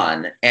of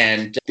fun,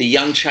 and the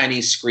young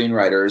Chinese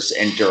screenwriters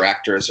and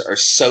directors are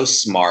so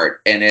smart,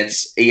 and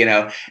it's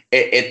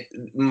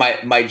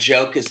my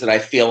joke is that I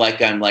feel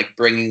like I'm like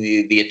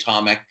bringing the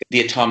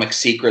atomic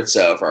secrets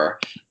over.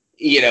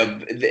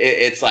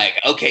 It's like,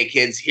 okay,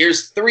 kids,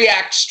 here's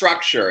 3-act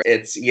structure.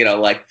 It's,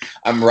 like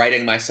I'm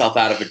writing myself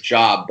out of a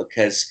job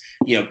because,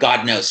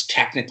 God knows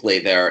technically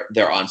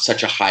they're on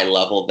such a high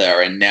level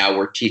there. And now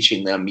we're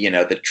teaching them,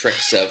 the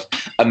tricks of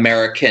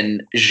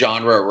American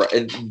genre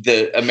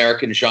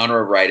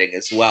writing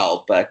as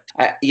well. But,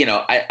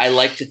 I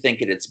like to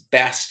think at its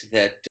best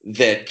that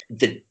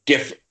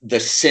the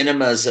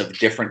cinemas of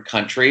different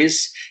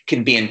countries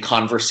can be in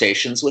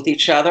conversations with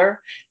each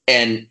other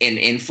and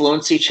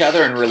influence each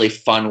other in really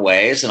fun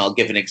ways. And I'll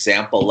give an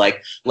example,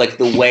 like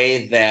the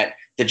way that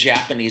the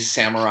Japanese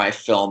samurai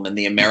film and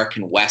the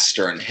American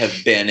Western have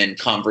been in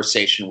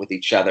conversation with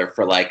each other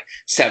for like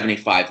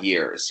 75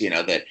 years,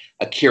 that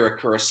Akira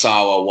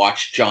Kurosawa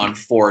watched John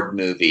Ford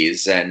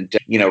movies and,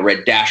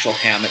 read Dashiell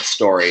Hammett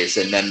stories.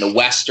 And then the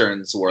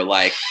Westerns were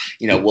like,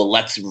 well,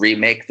 let's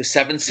remake The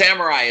Seven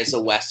Samurai as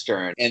a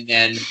Western. And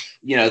then,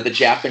 the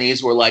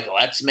Japanese were like,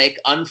 let's make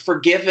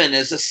Unforgiven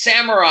as a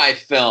samurai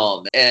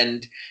film.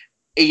 And,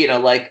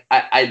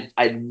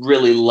 I'd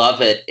really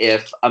love it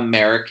if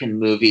American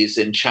movies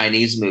and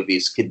Chinese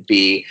movies could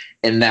be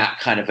in that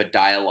kind of a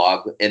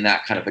dialogue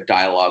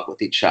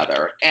with each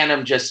other. And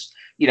I'm just,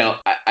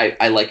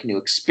 I like new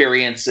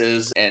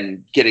experiences,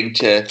 and getting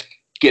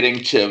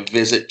to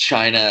visit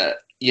China,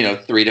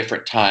 3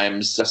 different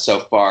times so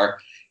far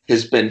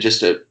has been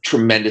just a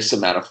tremendous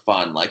amount of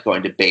fun, like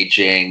going to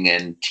Beijing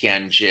and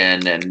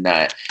Tianjin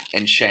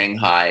and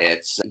Shanghai.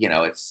 It's,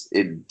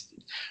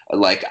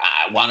 like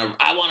I want to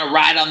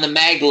ride on the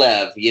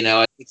maglev,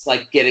 it's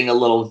like getting a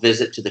little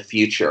visit to the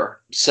future.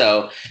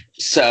 So,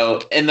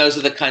 and those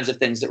are the kinds of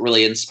things that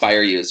really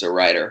inspire you as a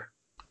writer.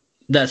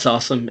 That's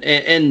awesome.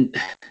 And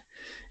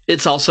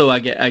it's also, I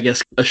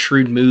guess, a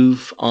shrewd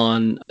move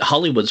on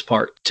Hollywood's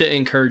part to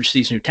encourage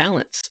these new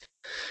talents,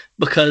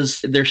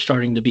 because they're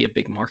starting to be a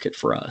big market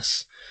for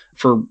us,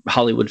 for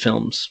Hollywood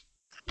films.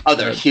 Oh,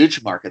 they're a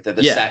huge market. They're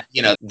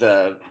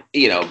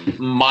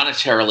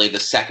monetarily the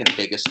second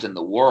biggest in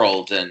the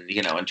world, and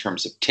in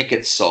terms of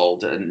tickets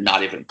sold, and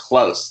not even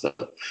close.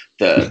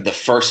 The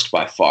first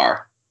by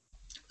far.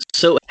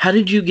 So, how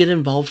did you get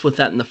involved with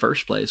that in the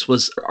first place?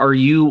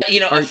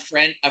 A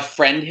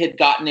friend had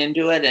gotten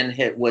into it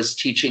and was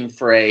teaching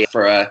for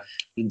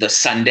the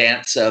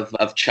Sundance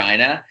of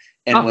China.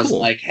 And was cool.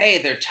 Like, hey,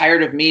 they're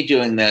tired of me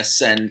doing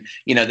this, and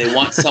they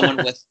want someone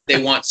with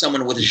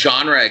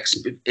genre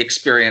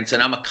experience,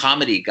 and I'm a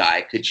comedy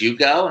guy. Could you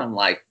go? And I'm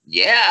like,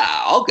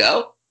 yeah, I'll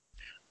go.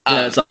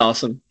 That's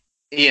awesome.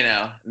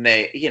 And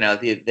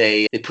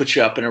they put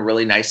you up in a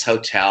really nice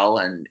hotel,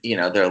 and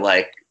they're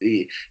like,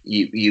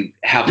 you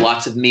have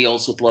lots of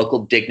meals with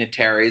local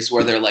dignitaries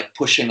where they're like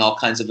pushing all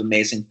kinds of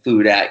amazing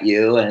food at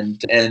you,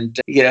 and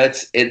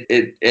it's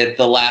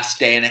the last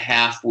day and a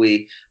half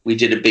we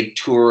did a big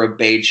tour of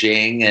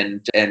Beijing,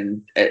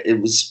 and it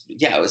was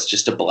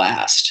just a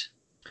blast.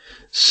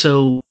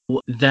 So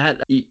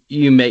that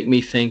you make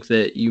me think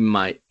that you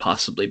might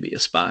possibly be a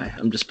spy.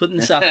 I'm just putting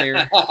this out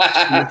there.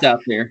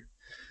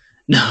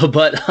 No,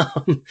 but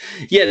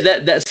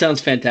that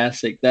sounds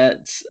fantastic.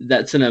 That's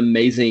an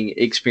amazing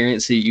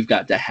experience that you've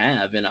got to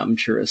have, and I'm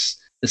sure it's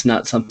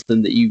not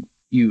something that you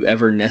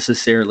ever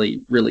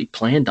necessarily really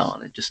planned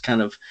on. It just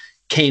kind of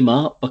came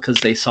up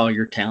because they saw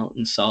your talent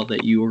and saw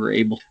that you were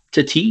able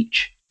to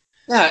teach.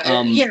 Yeah,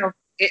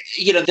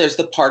 there's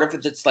the part of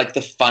it that's like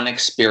the fun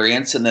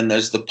experience, and then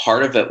there's the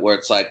part of it where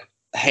it's like,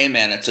 hey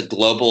man, it's a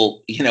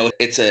global,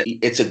 it's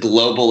a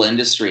global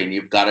industry, and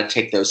you've got to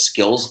take those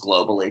skills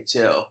globally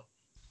too.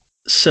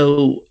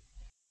 So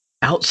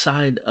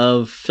outside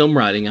of film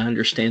writing, I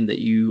understand that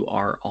you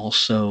are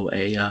also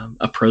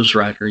a prose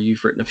writer.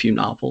 You've written a few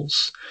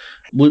novels.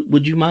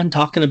 Would you mind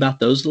talking about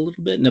those a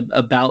little bit, and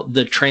about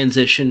the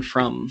transition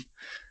from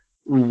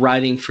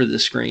writing for the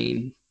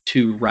screen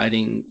to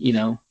writing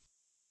your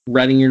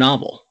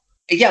novel?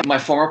 Yeah, my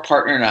former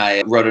partner and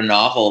I wrote a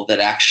novel that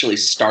actually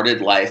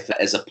started life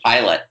as a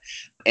pilot.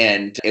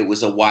 And it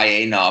was a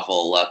YA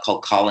novel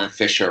called Colin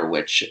Fisher,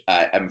 which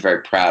I'm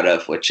very proud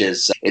of, which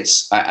is,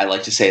 I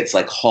like to say it's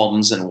like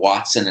Holmes and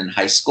Watson in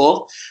high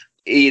school,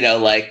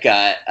 like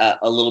a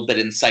little bit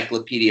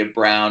Encyclopedia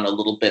Brown, a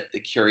little bit The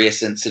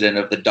Curious Incident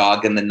of the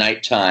Dog in the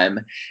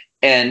Nighttime.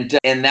 And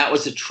that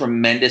was a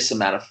tremendous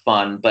amount of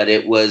fun. But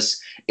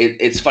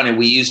it's funny.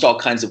 We used all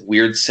kinds of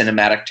weird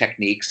cinematic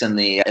techniques in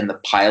the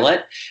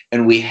pilot,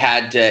 and we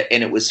had to,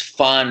 and it was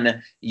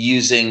fun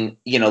using,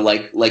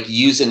 like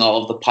using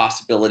all of the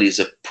possibilities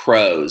of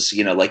prose,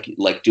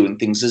 like doing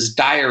things as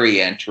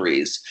diary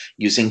entries,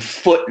 using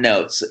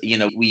footnotes.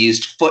 We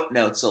used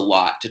footnotes a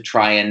lot to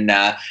try and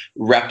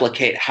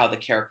replicate how the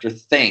character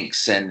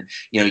thinks, and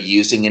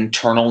using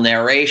internal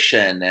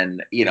narration,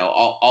 and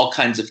all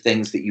kinds of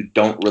things that you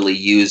don't really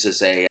use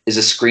as a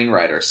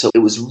screenwriter. So it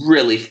was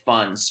really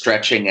fun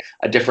stretching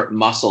a different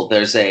muscle.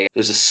 There's a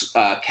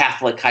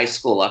Catholic high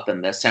school up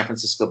in the San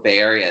Francisco Bay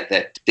Area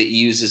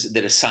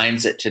that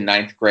assigns it to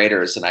ninth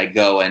graders, and I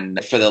go,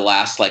 and for the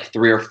last like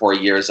 3 or 4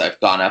 years I've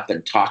gone up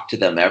and talked to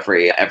them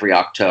every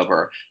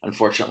October.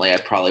 Unfortunately, I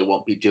probably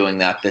won't be doing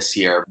that this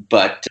year,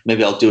 but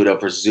maybe I'll do it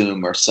over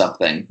Zoom or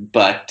something.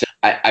 But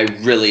I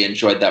really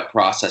enjoyed that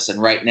process.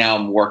 And right now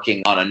I'm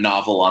working on a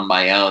novel on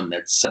my own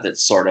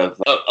that's sort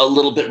of a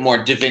little bit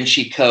more Da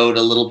Vinci Code,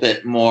 a little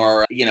bit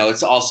more,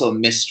 it's also a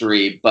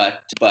mystery,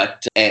 but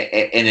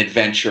an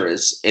adventure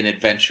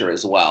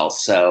as well.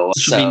 So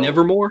this would be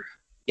Nevermore?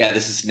 Yeah,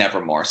 this is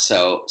Nevermore.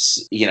 So,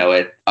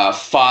 a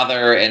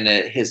father and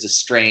his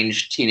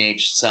estranged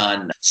teenage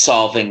son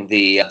solving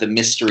the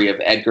mystery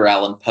of Edgar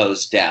Allan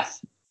Poe's death.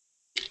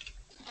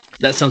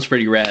 That sounds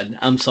pretty rad.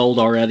 I'm sold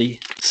already.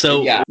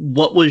 So yeah.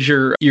 What was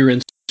your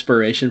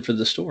inspiration for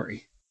the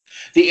story?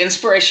 The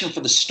inspiration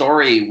for the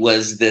story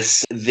was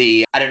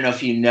I don't know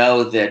if you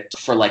know that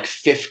for like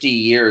 50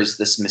 years,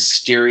 this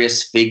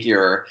mysterious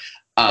figure.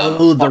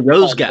 The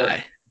Rose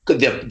guy.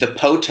 The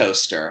Poe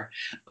toaster,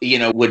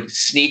 would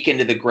sneak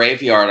into the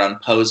graveyard on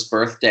Poe's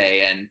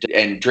birthday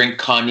and drink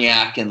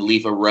cognac and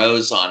leave a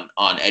rose on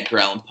Edgar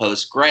Allan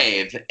Poe's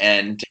grave.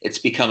 And it's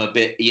become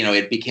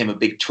it became a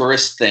big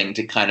tourist thing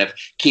to kind of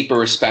keep a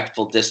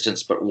respectful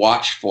distance, but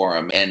watch for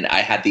him. And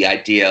I had the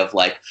idea of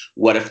like,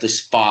 what if this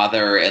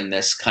father and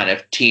this kind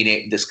of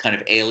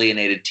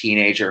alienated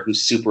teenager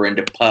who's super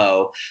into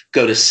Poe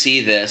go to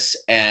see this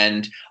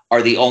and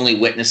are the only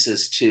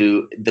witnesses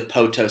to the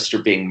Poe toaster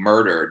being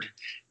murdered.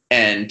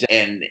 And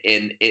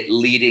it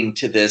leading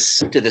to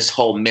this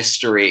whole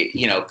mystery,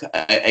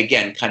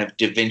 again, kind of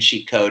Da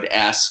Vinci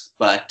Code-esque,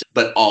 but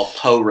all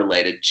Poe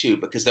related too,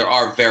 because there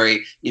are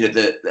very,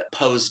 the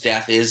Poe's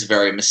death is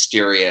very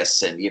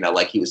mysterious, and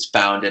like he was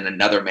found in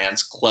another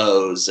man's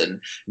clothes,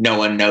 and no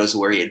one knows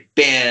where he had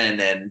been,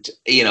 and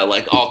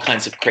like all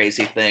kinds of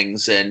crazy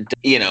things, and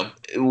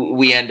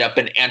we end up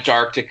in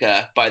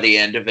Antarctica by the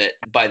end of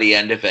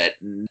it,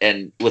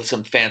 and with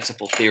some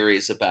fanciful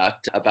theories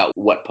about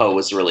what Poe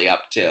was really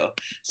up to.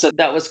 So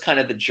that was kind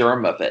of the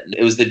germ of it.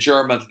 It was the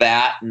germ of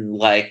that, and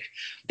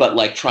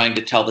but trying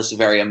to tell this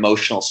very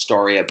emotional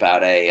story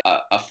about a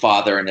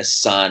father and a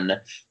son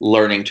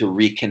learning to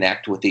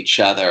reconnect with each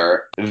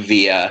other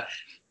via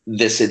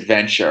this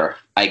adventure.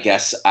 I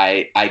guess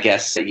I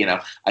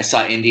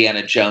saw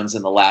Indiana Jones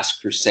and the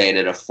Last Crusade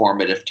at a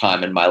formative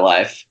time in my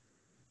life,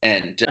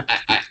 and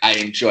I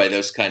enjoy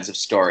those kinds of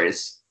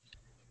stories.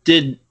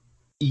 Did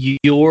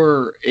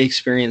your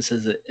experience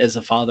as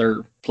a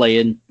father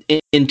play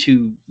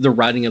into the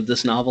writing of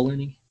this novel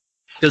any?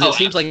 Because it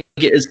seems like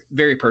it is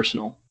very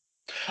personal.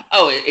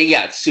 Oh,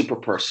 yeah, it's super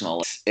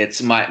personal.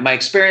 It's my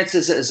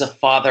experiences as a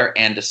father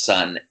and a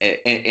son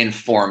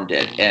informed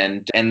it.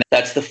 And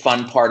that's the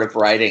fun part of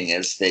writing,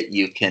 is that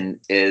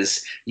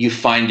you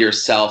find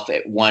yourself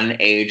at one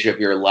age of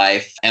your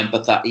life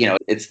empathize.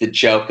 It's the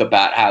joke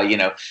about how,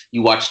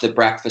 you watch The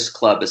Breakfast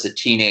Club as a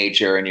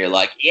teenager and you're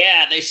like,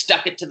 yeah, they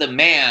stuck it to the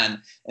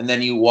man. And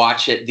then you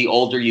watch it, the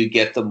older you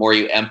get, the more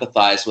you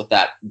empathize with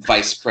that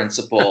vice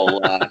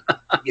principal,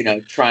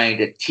 trying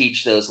to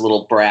teach those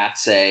little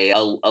brats a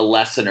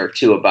lesson or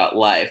two about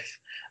life.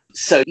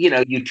 So,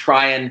 you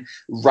try and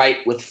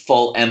write with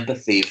full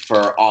empathy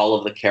for all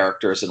of the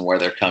characters and where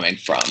they're coming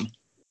from.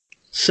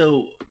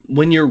 So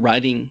when you're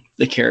writing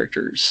the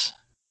characters,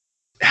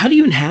 how do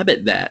you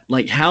inhabit that?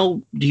 Like,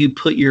 how do you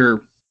put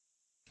your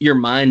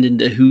mind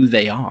into who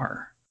they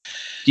are?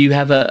 Do you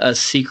have a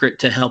secret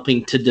to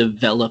helping to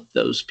develop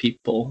those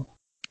people?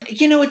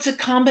 It's a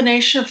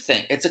combination of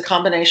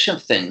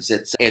things.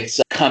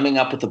 It's coming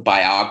up with a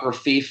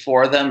biography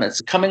for them.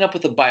 It's coming up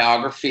with a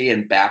biography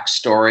and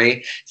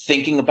backstory,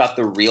 thinking about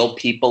the real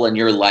people in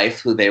your life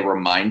who they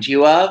remind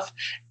you of.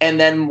 And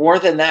then more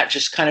than that,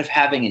 just kind of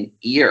having an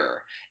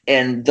ear.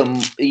 And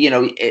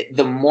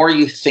the more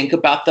you think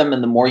about them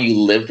and the more you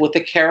live with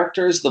the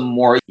characters, the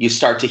more you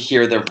start to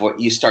hear their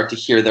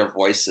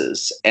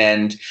voices.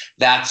 And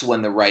that's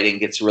when the writing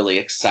gets really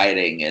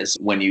exciting, is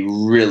when you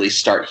really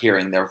start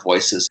hearing their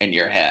voices in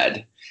your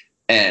head.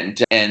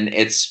 And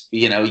it's,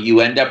 you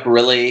end up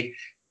really,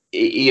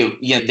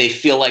 they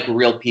feel like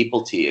real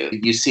people to you.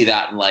 You see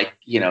that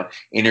in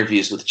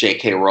interviews with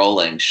J.K.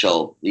 Rowling.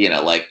 She'll,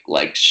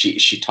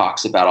 she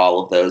talks about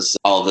all of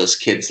those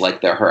kids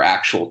like they're her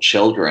actual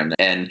children.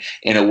 And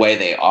in a way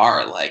they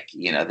are,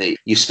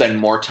 you spend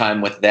more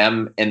time with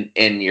them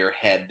in your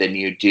head than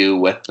you do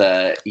with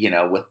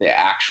the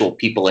actual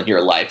people in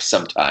your life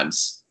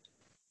sometimes.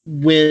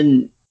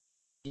 When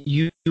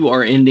you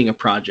are ending a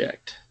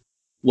project,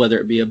 whether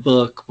it be a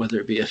book, whether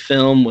it be a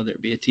film, whether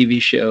it be a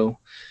TV show,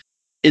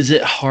 is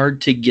it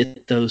hard to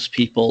get those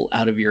people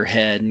out of your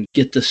head and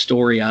get the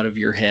story out of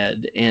your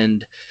head?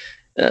 And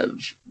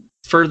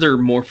further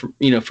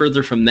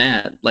from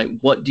that, like,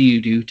 what do you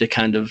do to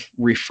kind of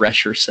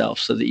refresh yourself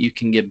so that you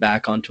can get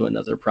back onto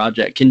another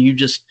project? Can you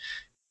just,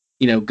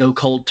 go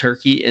cold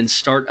turkey and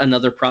start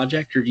another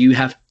project, or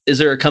is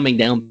there a coming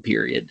down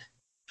period?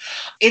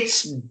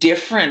 It's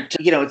different,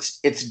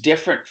 it's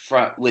different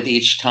with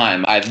each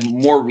time.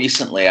 More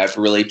recently, I've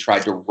really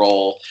tried to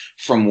roll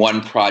from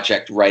one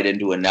project right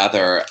into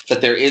another,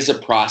 but there is a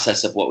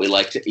process of what we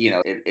like to,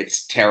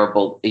 it's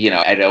terrible.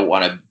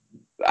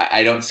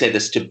 I don't say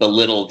this to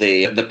belittle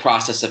the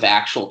process of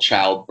actual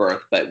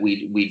childbirth, but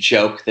we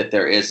joke that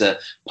there is a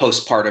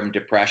postpartum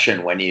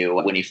depression when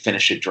you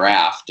finish a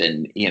draft,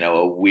 and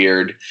a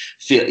weird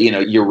feel.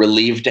 You're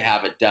relieved to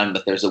have it done,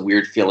 but there's a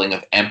weird feeling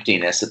of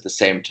emptiness at the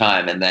same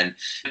time, and then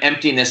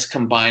emptiness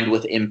combined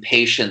with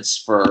impatience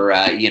for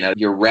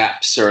your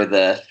reps or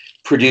the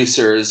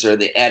producers or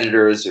the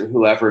editors or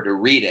whoever to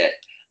read it.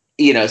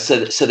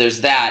 So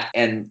there's that.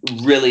 And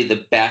really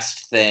the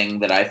best thing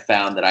that I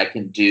found that I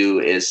can do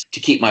is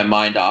to keep my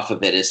mind off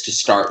of it is to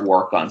start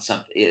work on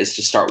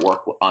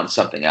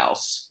something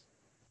else.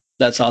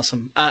 That's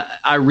awesome.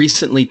 I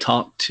recently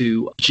talked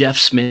to Jeff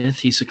Smith.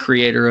 He's a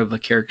creator of a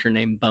character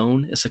named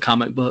Bone. It's a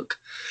comic book.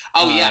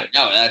 Oh yeah.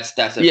 No, that's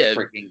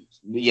freaking,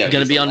 going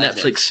to be on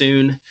Netflix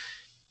soon.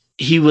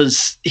 He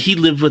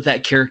lived with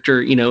that character,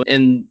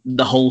 and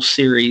the whole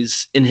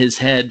series in his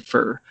head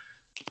for,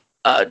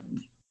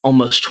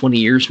 almost 20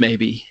 years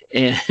maybe.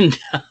 And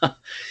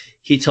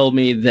he told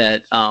me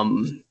that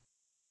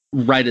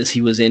right as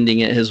he was ending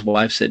it, his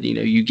wife said,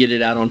 you get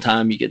it out on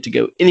time, you get to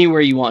go anywhere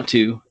you want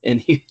to.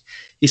 And he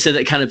said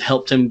that kind of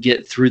helped him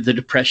get through the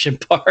depression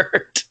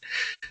part.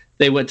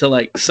 They went to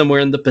like somewhere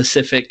in the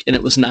Pacific, and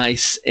it was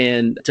nice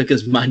and took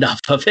his mind off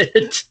of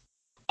it.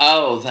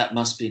 Oh, that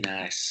must be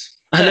nice.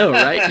 I know,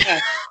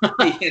 right?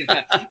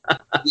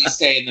 We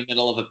stay in the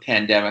middle of a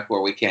pandemic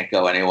where we can't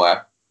go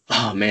anywhere.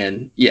 Oh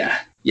man. Yeah.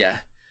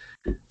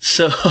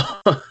 So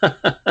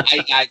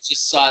I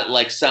just saw it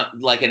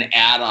like an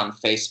ad on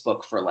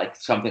Facebook for like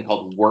something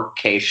called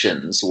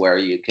Workcations, where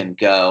you can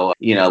go,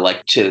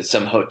 like to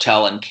some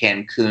hotel in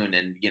Cancun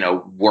and,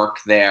 work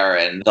there,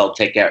 and they'll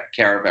take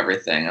care of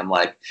everything. I'm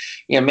like,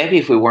 maybe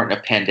if we weren't in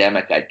a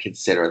pandemic, I'd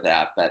consider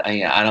that. But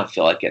I don't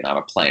feel like getting on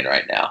a plane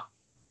right now.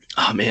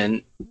 Oh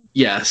man.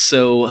 Yeah.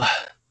 So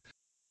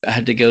I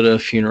had to go to a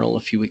funeral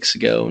a few weeks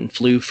ago and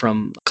flew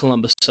from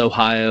Columbus,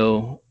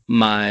 Ohio.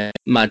 My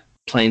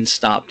plane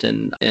stopped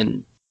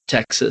in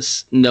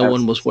Texas. No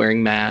one was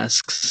wearing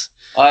masks.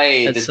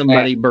 Had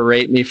somebody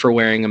berate me for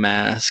wearing a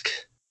mask.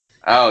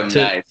 Oh,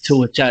 nice. To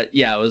which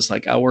I was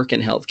like, I work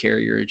in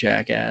healthcare. You're a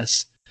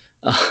jackass.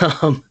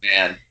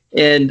 Man.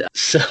 And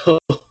so,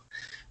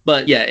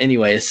 but yeah,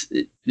 anyways,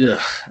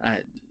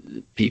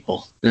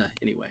 people.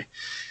 Anyway.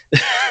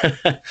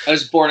 I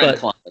was born in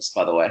Columbus,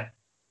 by the way.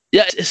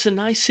 Yeah, it's a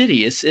nice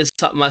city. It's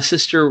my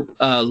sister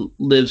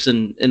lives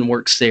and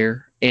works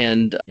there,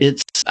 and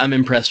I'm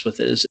impressed with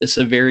it. It's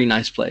a very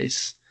nice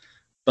place.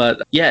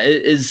 But yeah,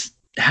 it is.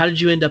 How did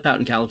you end up out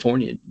in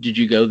California? Did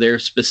you go there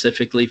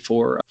specifically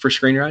for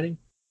screenwriting?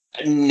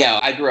 No,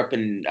 I grew up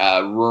in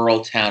a rural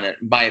town.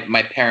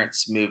 My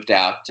parents moved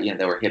out.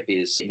 They were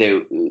hippies.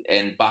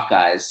 And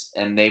Buckeyes,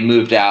 and they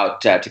moved out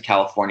to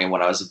California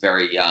when I was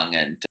very young.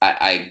 And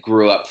I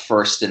grew up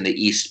first in the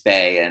East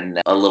Bay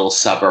and a little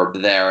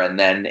suburb there, and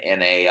then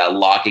in a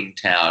logging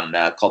town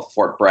called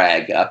Fort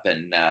Bragg up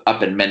in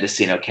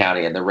Mendocino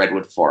County in the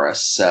Redwood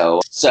Forest.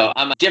 So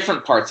I'm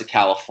different parts of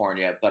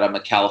California, but I'm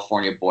a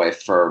California boy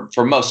for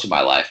most of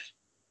my life.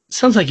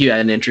 Sounds like you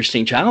had an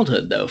interesting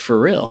childhood, though, for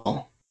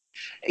real.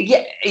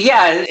 Yeah.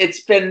 It's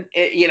been,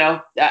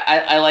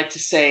 I like to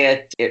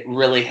say it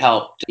really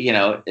helped.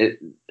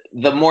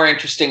 The more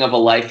interesting of a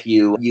life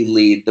you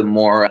lead, the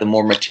more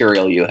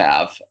material you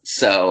have.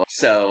 So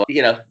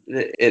it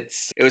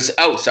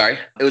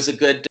was a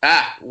good.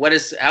 How it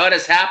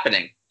is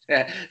happening.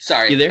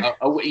 Sorry. You there?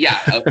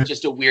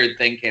 Just a weird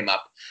thing came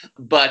up.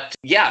 But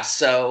yeah,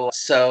 so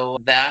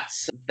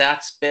that's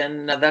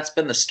been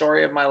the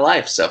story of my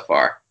life so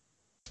far.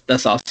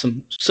 That's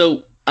awesome.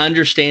 So I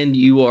understand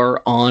you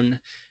are on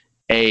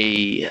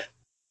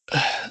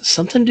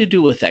something to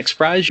do with X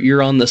Prize.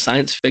 You're on the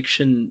science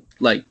fiction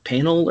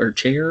panel or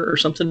chair or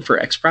something for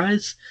X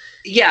Prize.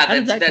 Yeah, how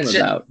did that come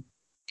about?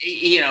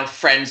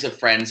 Friends of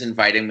friends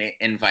inviting me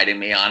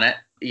on it.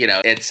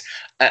 It's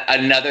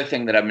another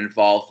thing that I'm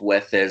involved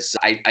with is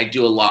I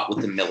do a lot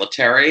with the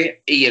military,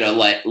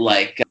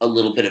 like a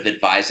little bit of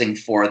advising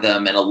for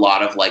them, and a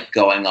lot of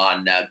going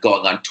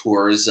on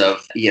tours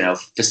of,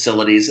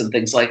 facilities and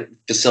things like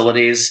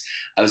facilities.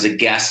 I was a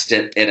guest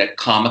at a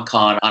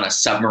Comic-Con on a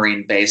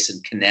submarine base in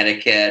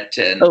Connecticut.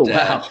 And, oh,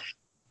 wow.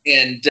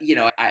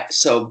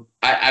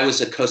 I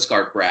was a Coast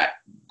Guard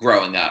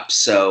growing up.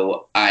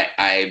 So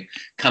I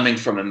coming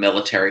from a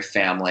military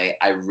family,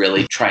 I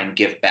really try and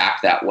give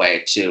back that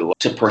way to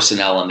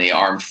personnel in the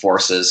armed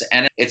forces.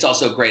 And it's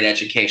also great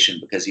education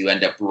because you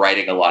end up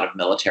writing a lot of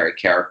military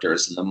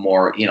characters. And the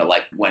more,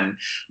 like when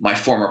my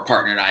former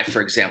partner and I,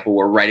 for example,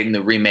 were writing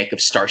the remake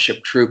of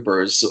Starship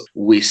Troopers,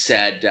 we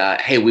said,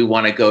 hey, we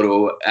want to go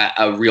to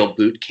a real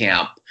boot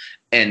camp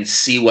and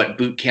see what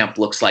boot camp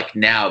looks like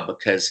now,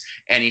 because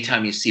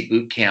anytime you see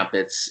boot camp,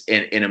 it's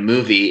in a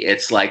movie,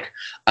 it's like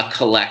a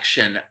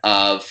collection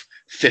of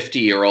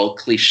 50-year-old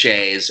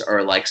cliches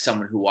or like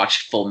someone who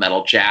watched Full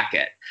Metal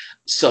Jacket.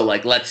 So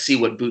like, let's see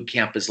what boot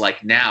camp is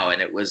like now. And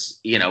it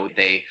was,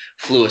 they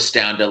flew us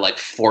down to like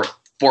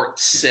Fort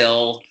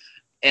Sill,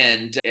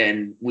 and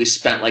we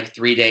spent like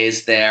 3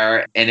 days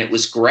there, and it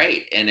was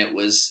great. And it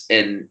was,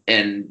 and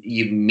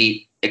you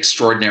meet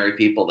extraordinary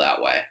people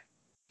that way.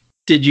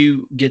 Did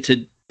you get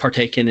to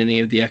partake in any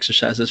of the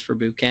exercises for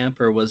boot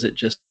camp, or was it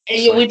just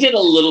we did a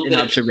little bit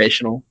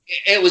observational?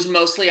 It was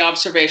mostly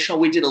observational.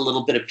 We did a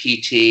little bit of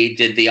PT,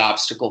 did the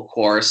obstacle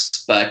course,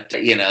 but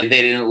they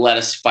didn't let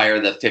us fire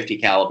the 50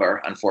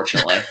 caliber,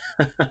 unfortunately.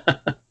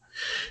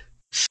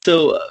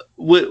 So,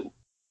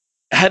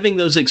 having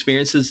those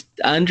experiences,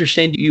 I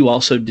understand you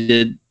also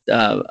did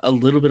a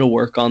little bit of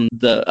work on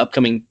the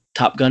upcoming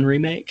Top Gun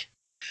remake.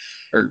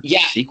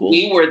 Sequel?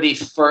 We were the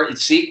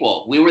first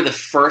sequel. We were the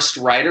first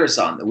writers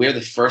we were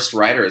the first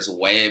writers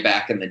way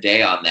back in the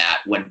day on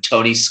that when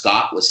Tony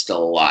Scott was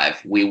still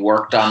alive. We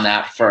worked on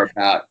that for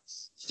about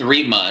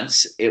 3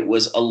 months. It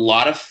was a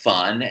lot of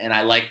fun. And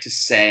I like to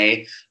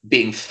say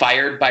being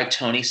fired by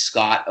Tony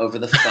Scott over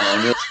the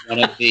phone was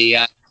one of the,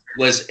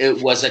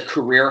 it was a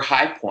career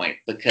high point,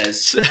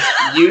 because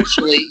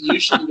usually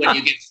when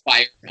you get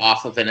fired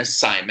off of an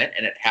assignment,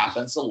 and it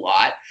happens a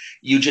lot,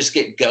 you just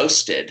get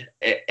ghosted,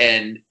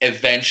 and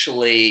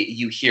eventually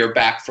you hear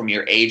back from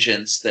your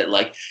agents that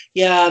like,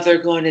 yeah,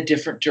 they're going a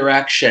different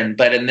direction.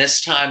 But in this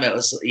time it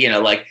was,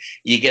 like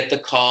you get the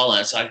call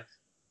and it's like,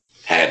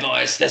 hey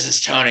boys, this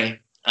is Tony.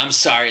 I'm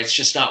sorry, it's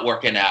just not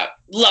working out.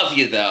 Love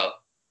you though.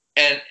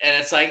 And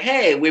it's like,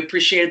 hey, we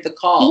appreciated the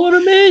call. What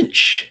a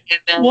mensch. And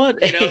then, what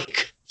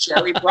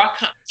Jerry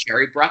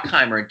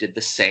Bruckheimer did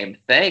the same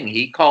thing.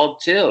 He called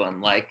too. I'm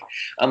like,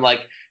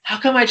 how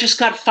come I just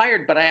got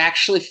fired, but I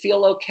actually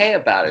feel okay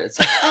about it? It's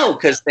like, oh,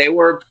 because they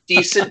were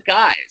decent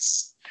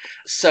guys.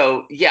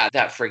 So yeah,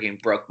 that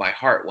frigging broke my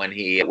heart when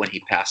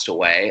he passed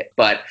away.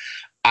 But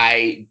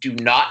I do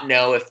not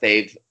know if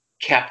they've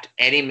kept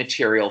any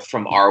material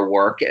from our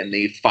work in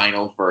the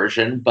final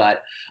version,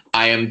 but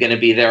I am going to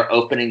be there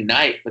opening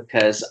night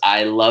because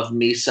I love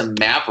me some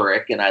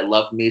Maverick, and I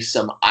love me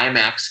some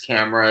IMAX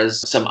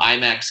cameras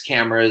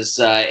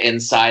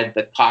inside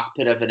the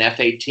cockpit of an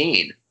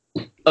F-18.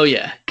 Oh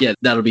yeah,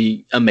 that'll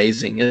be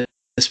amazing,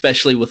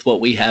 especially with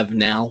what we have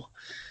now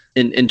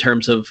in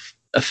terms of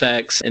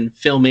effects and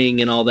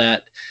filming and all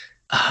that.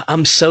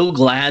 I'm so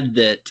glad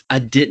that I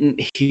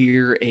didn't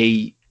hear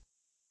a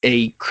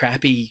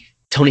crappy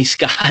Tony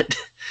Scott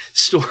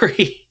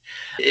story.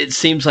 It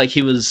seems like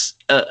he was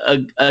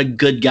a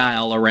good guy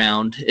all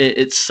around.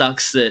 It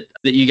sucks that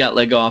you got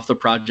let go off the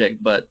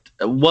project, but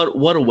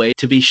what a way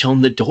to be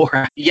shown the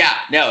door. Yeah,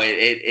 no,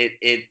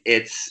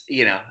 it's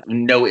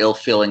no ill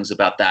feelings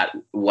about that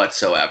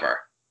whatsoever.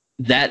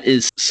 That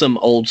is some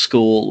old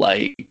school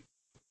like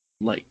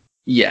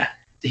yeah.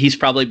 He's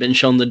probably been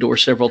shown the door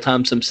several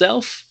times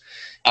himself,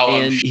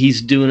 and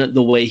he's doing it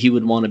the way he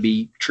would want to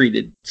be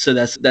treated. So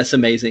that's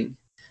amazing.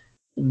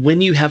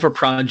 When you have a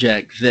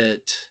project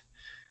that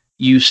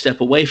you step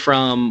away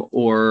from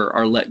or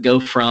are let go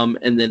from,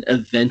 and then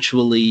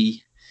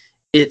eventually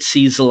it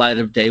sees the light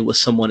of day with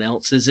someone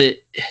else, is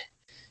it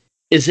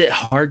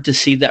hard to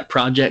see that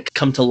project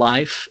come to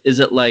life? Is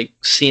it like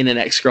seeing an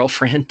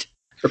ex-girlfriend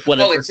or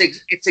whatever? Oh,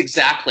 it's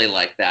exactly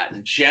like that.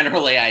 And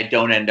generally I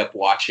don't end up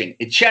watching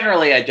it.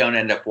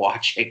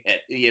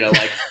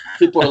 Like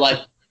people are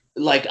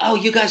like, oh,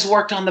 you guys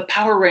worked on the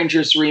Power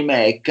Rangers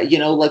remake.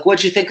 Like,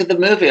 what'd you think of the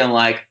movie? I'm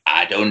like,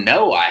 I don't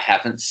know. I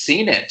haven't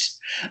seen it.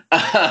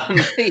 I'm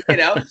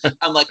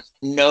like,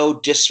 no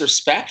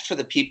disrespect for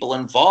the people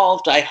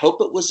involved. I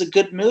hope it was a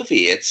good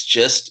movie. It's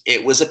just,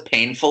 it was a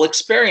painful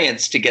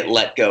experience to get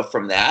let go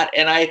from that.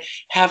 And I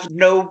have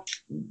no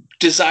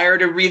desire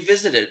to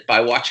revisit it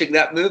by watching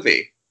that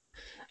movie.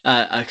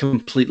 I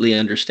completely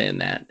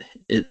understand that.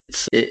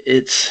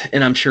 It's,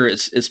 and I'm sure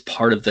it's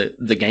part of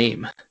the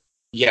game.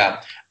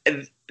 Yeah.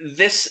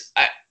 This,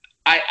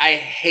 I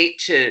hate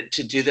to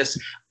do this.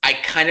 I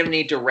kind of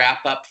need to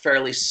wrap up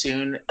fairly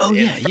soon. Oh,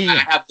 yeah.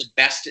 I have the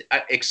best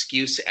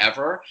excuse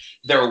ever.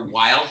 There are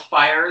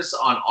wildfires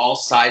on all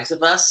sides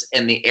of us,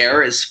 and the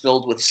air is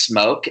filled with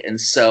smoke.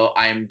 And so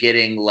I'm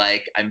beginning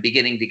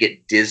to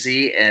get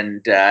dizzy.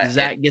 And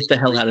Zack, get the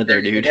hell out of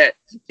there, dude.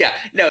 Yeah,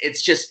 no,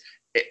 it's just,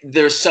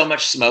 there's so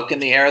much smoke in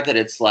the air that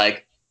it's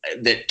like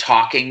that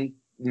talking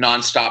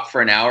nonstop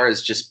for an hour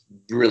is just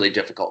really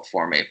difficult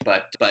for me.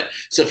 But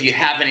so if you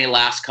have any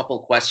last couple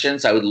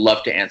questions, I would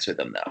love to answer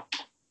them though.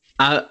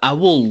 I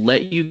will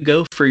let you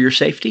go for your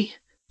safety,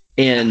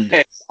 and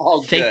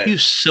thank you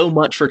so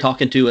much for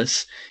talking to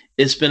us.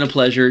 It's been a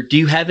pleasure. Do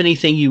you have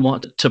anything you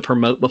want to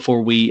promote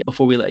before we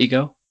let you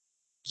go?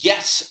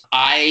 Yes,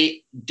 I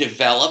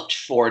developed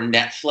for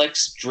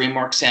Netflix,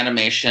 DreamWorks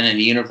Animation,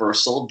 and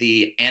Universal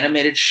the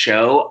animated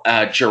show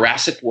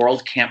Jurassic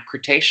World Camp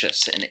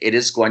Cretaceous, and it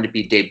is going to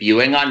be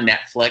debuting on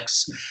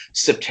Netflix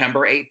September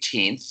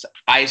 18th.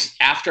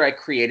 After I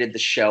created the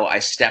show, I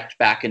stepped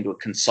back into a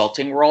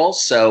consulting role.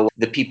 So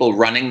the people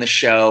running the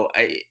show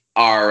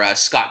are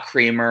Scott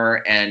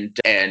Creamer and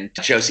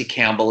Josie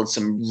Campbell and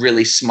some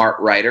really smart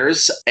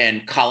writers.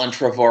 And Colin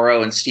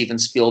Trevorrow and Steven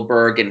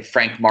Spielberg and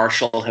Frank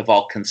Marshall have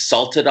all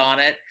consulted on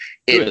it.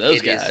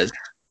 Those guys.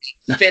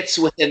 Fits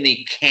within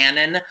the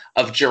canon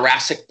of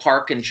Jurassic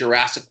Park and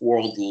Jurassic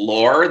World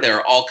lore. There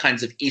are all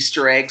kinds of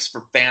Easter eggs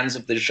for fans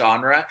of the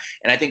genre,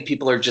 and I think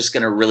people are just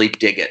going to really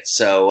dig it.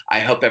 So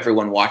I hope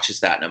everyone watches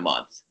that in a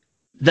month.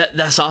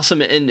 That's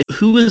awesome. And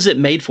who is it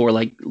made for?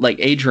 Like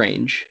age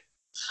range?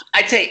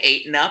 I'd say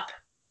 8 and up.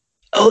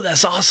 Oh,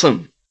 that's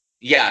awesome.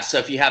 Yeah, so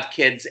if you have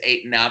kids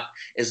 8 and up,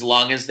 as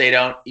long as they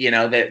don't,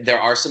 there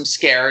are some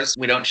scares.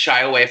 We don't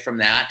shy away from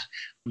that.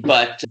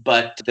 But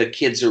the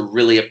kids are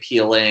really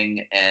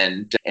appealing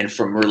and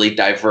from really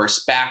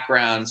diverse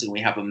backgrounds, and we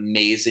have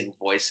amazing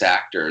voice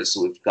actors.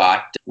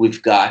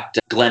 We've got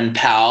Glenn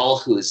Powell,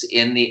 who's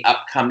in the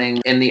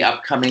upcoming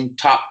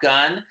Top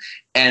Gun,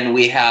 and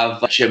we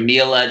have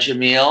Jamila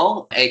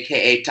Jamil,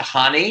 aka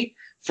Tahani,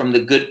 from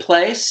The Good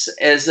Place,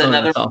 as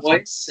another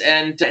voice,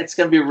 and it's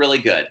going to be really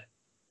good.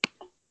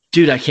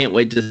 Dude, I can't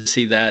wait to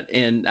see that.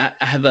 And I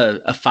have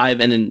a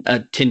 5 and a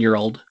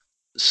 10-year-old,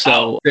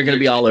 so they're going to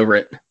be all over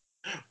it.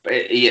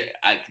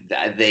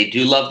 They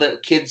do love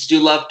kids do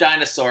love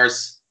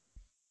dinosaurs.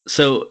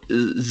 So,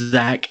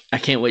 Zach, I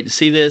can't wait to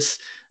see this.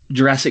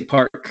 Jurassic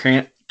Park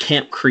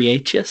Camp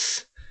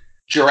Cretaceous.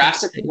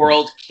 Jurassic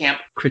World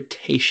Camp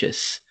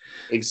Cretaceous.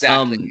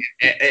 Exactly.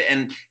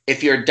 And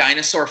if you're a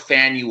dinosaur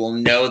fan, you will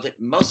know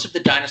that most of the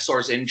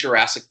dinosaurs in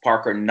Jurassic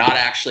Park are not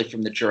actually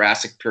from the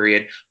Jurassic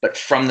period, but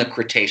from the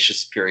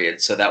Cretaceous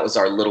period. So that was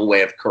our little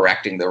way of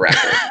correcting the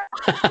record.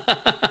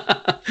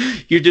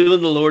 You're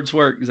doing the Lord's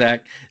work,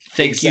 Zach.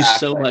 Thank you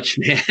so much,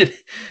 man.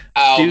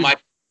 Oh, dude,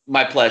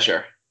 my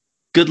pleasure.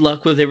 Good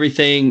luck with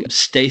everything.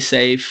 Stay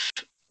safe.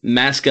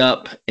 Mask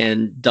up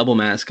and double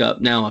mask up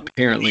now,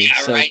 apparently.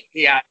 Yeah, right.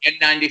 Yeah,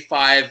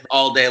 N95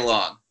 all day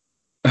long.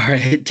 All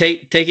right.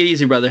 Take it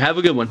easy, brother. Have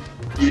a good one.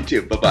 You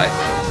too. Bye-bye.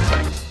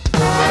 Bye.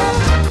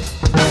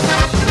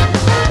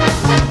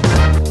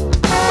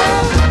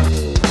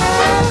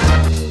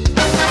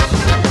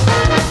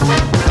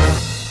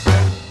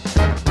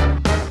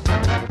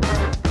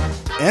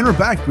 And we're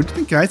back. What do you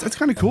think, guys? That's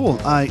kind of cool.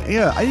 I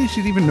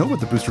didn't even know about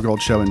the Booster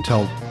Gold show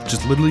until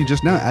literally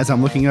just now, as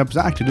I'm looking up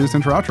Zack to do this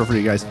intro outro for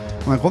you guys.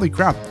 I'm like, holy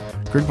crap!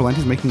 Greg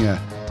Berlanti's making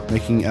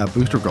a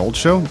Booster Gold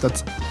show.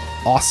 That's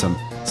awesome.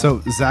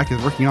 So Zack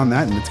is working on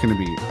that, and it's going to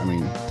be,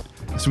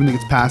 assuming it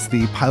gets past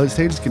the pilot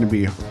stage, it's going to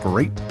be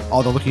great.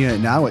 Although looking at it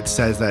now, it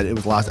says that it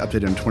was last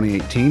updated in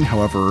 2018.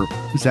 However,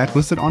 Zack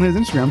listed on his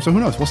Instagram, so who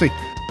knows? We'll see.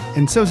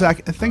 And so,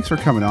 Zack, thanks for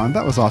coming on.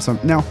 That was awesome.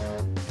 Now,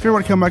 if you ever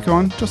want to come back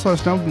on, just let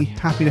us know. We'd be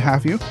happy to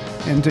have you.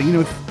 And,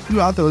 if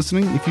you out there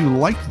listening, if you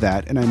liked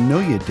that, and I know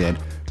you did,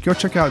 go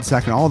check out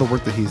Zack and all the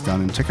work that he's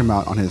done, and check him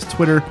out on his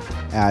Twitter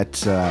at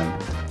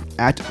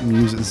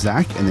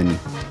MuseZack, and then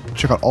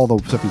check out all the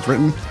stuff he's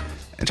written.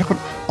 And check out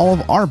all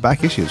of our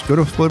back issues. Go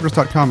to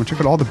spoilerverse.com and check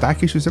out all the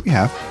back issues that we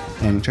have,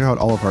 and check out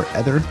all of our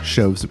other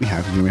shows that we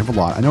have. We have a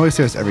lot. I know I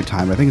say this every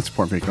time, but I think it's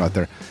important for you to go out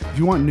there. If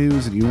you want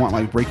news and you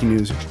want breaking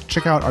news,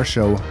 check out our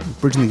show,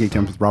 Bridging the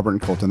Geekdoms with Robert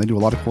and Colton. They do a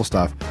lot of cool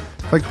stuff.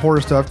 Like horror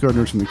stuff, go to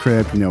Nerds from the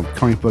Crypt,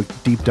 comic book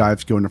deep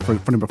dives, go into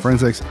front of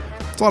forensics.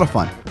 It's a lot of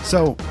fun.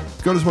 So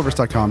go to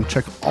spoilerverse.com,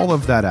 check all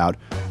of that out.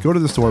 Go to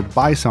the store,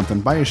 buy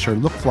something, buy a shirt,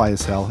 look fly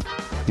as hell.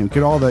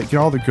 Get all the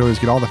girls,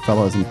 get all the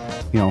fellas, and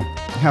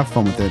have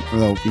fun with it.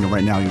 Although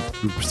right now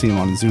you're seeing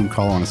them on a Zoom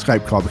call, on a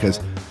Skype call,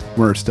 because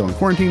we're still in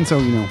quarantine. So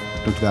don't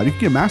do that. You can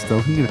get a mask though.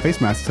 You can get a face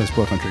mask that says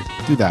Spoiler Country.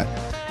 Do that.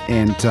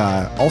 And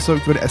also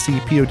go to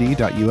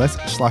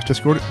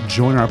scpod.us/Discord.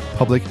 Join our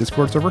public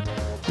Discord server.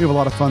 We have a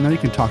lot of fun there. You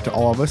can talk to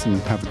all of us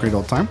and have a great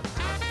old time.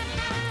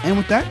 And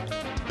with that,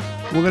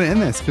 we're gonna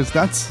end this because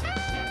that's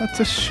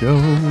a show.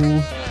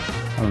 I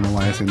don't know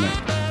why I said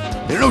that.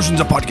 In Oceans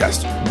a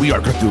podcast, we are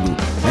Cthulhu,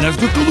 and as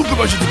Cthulhu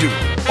provides you to do,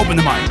 open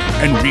the mind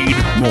and read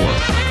more.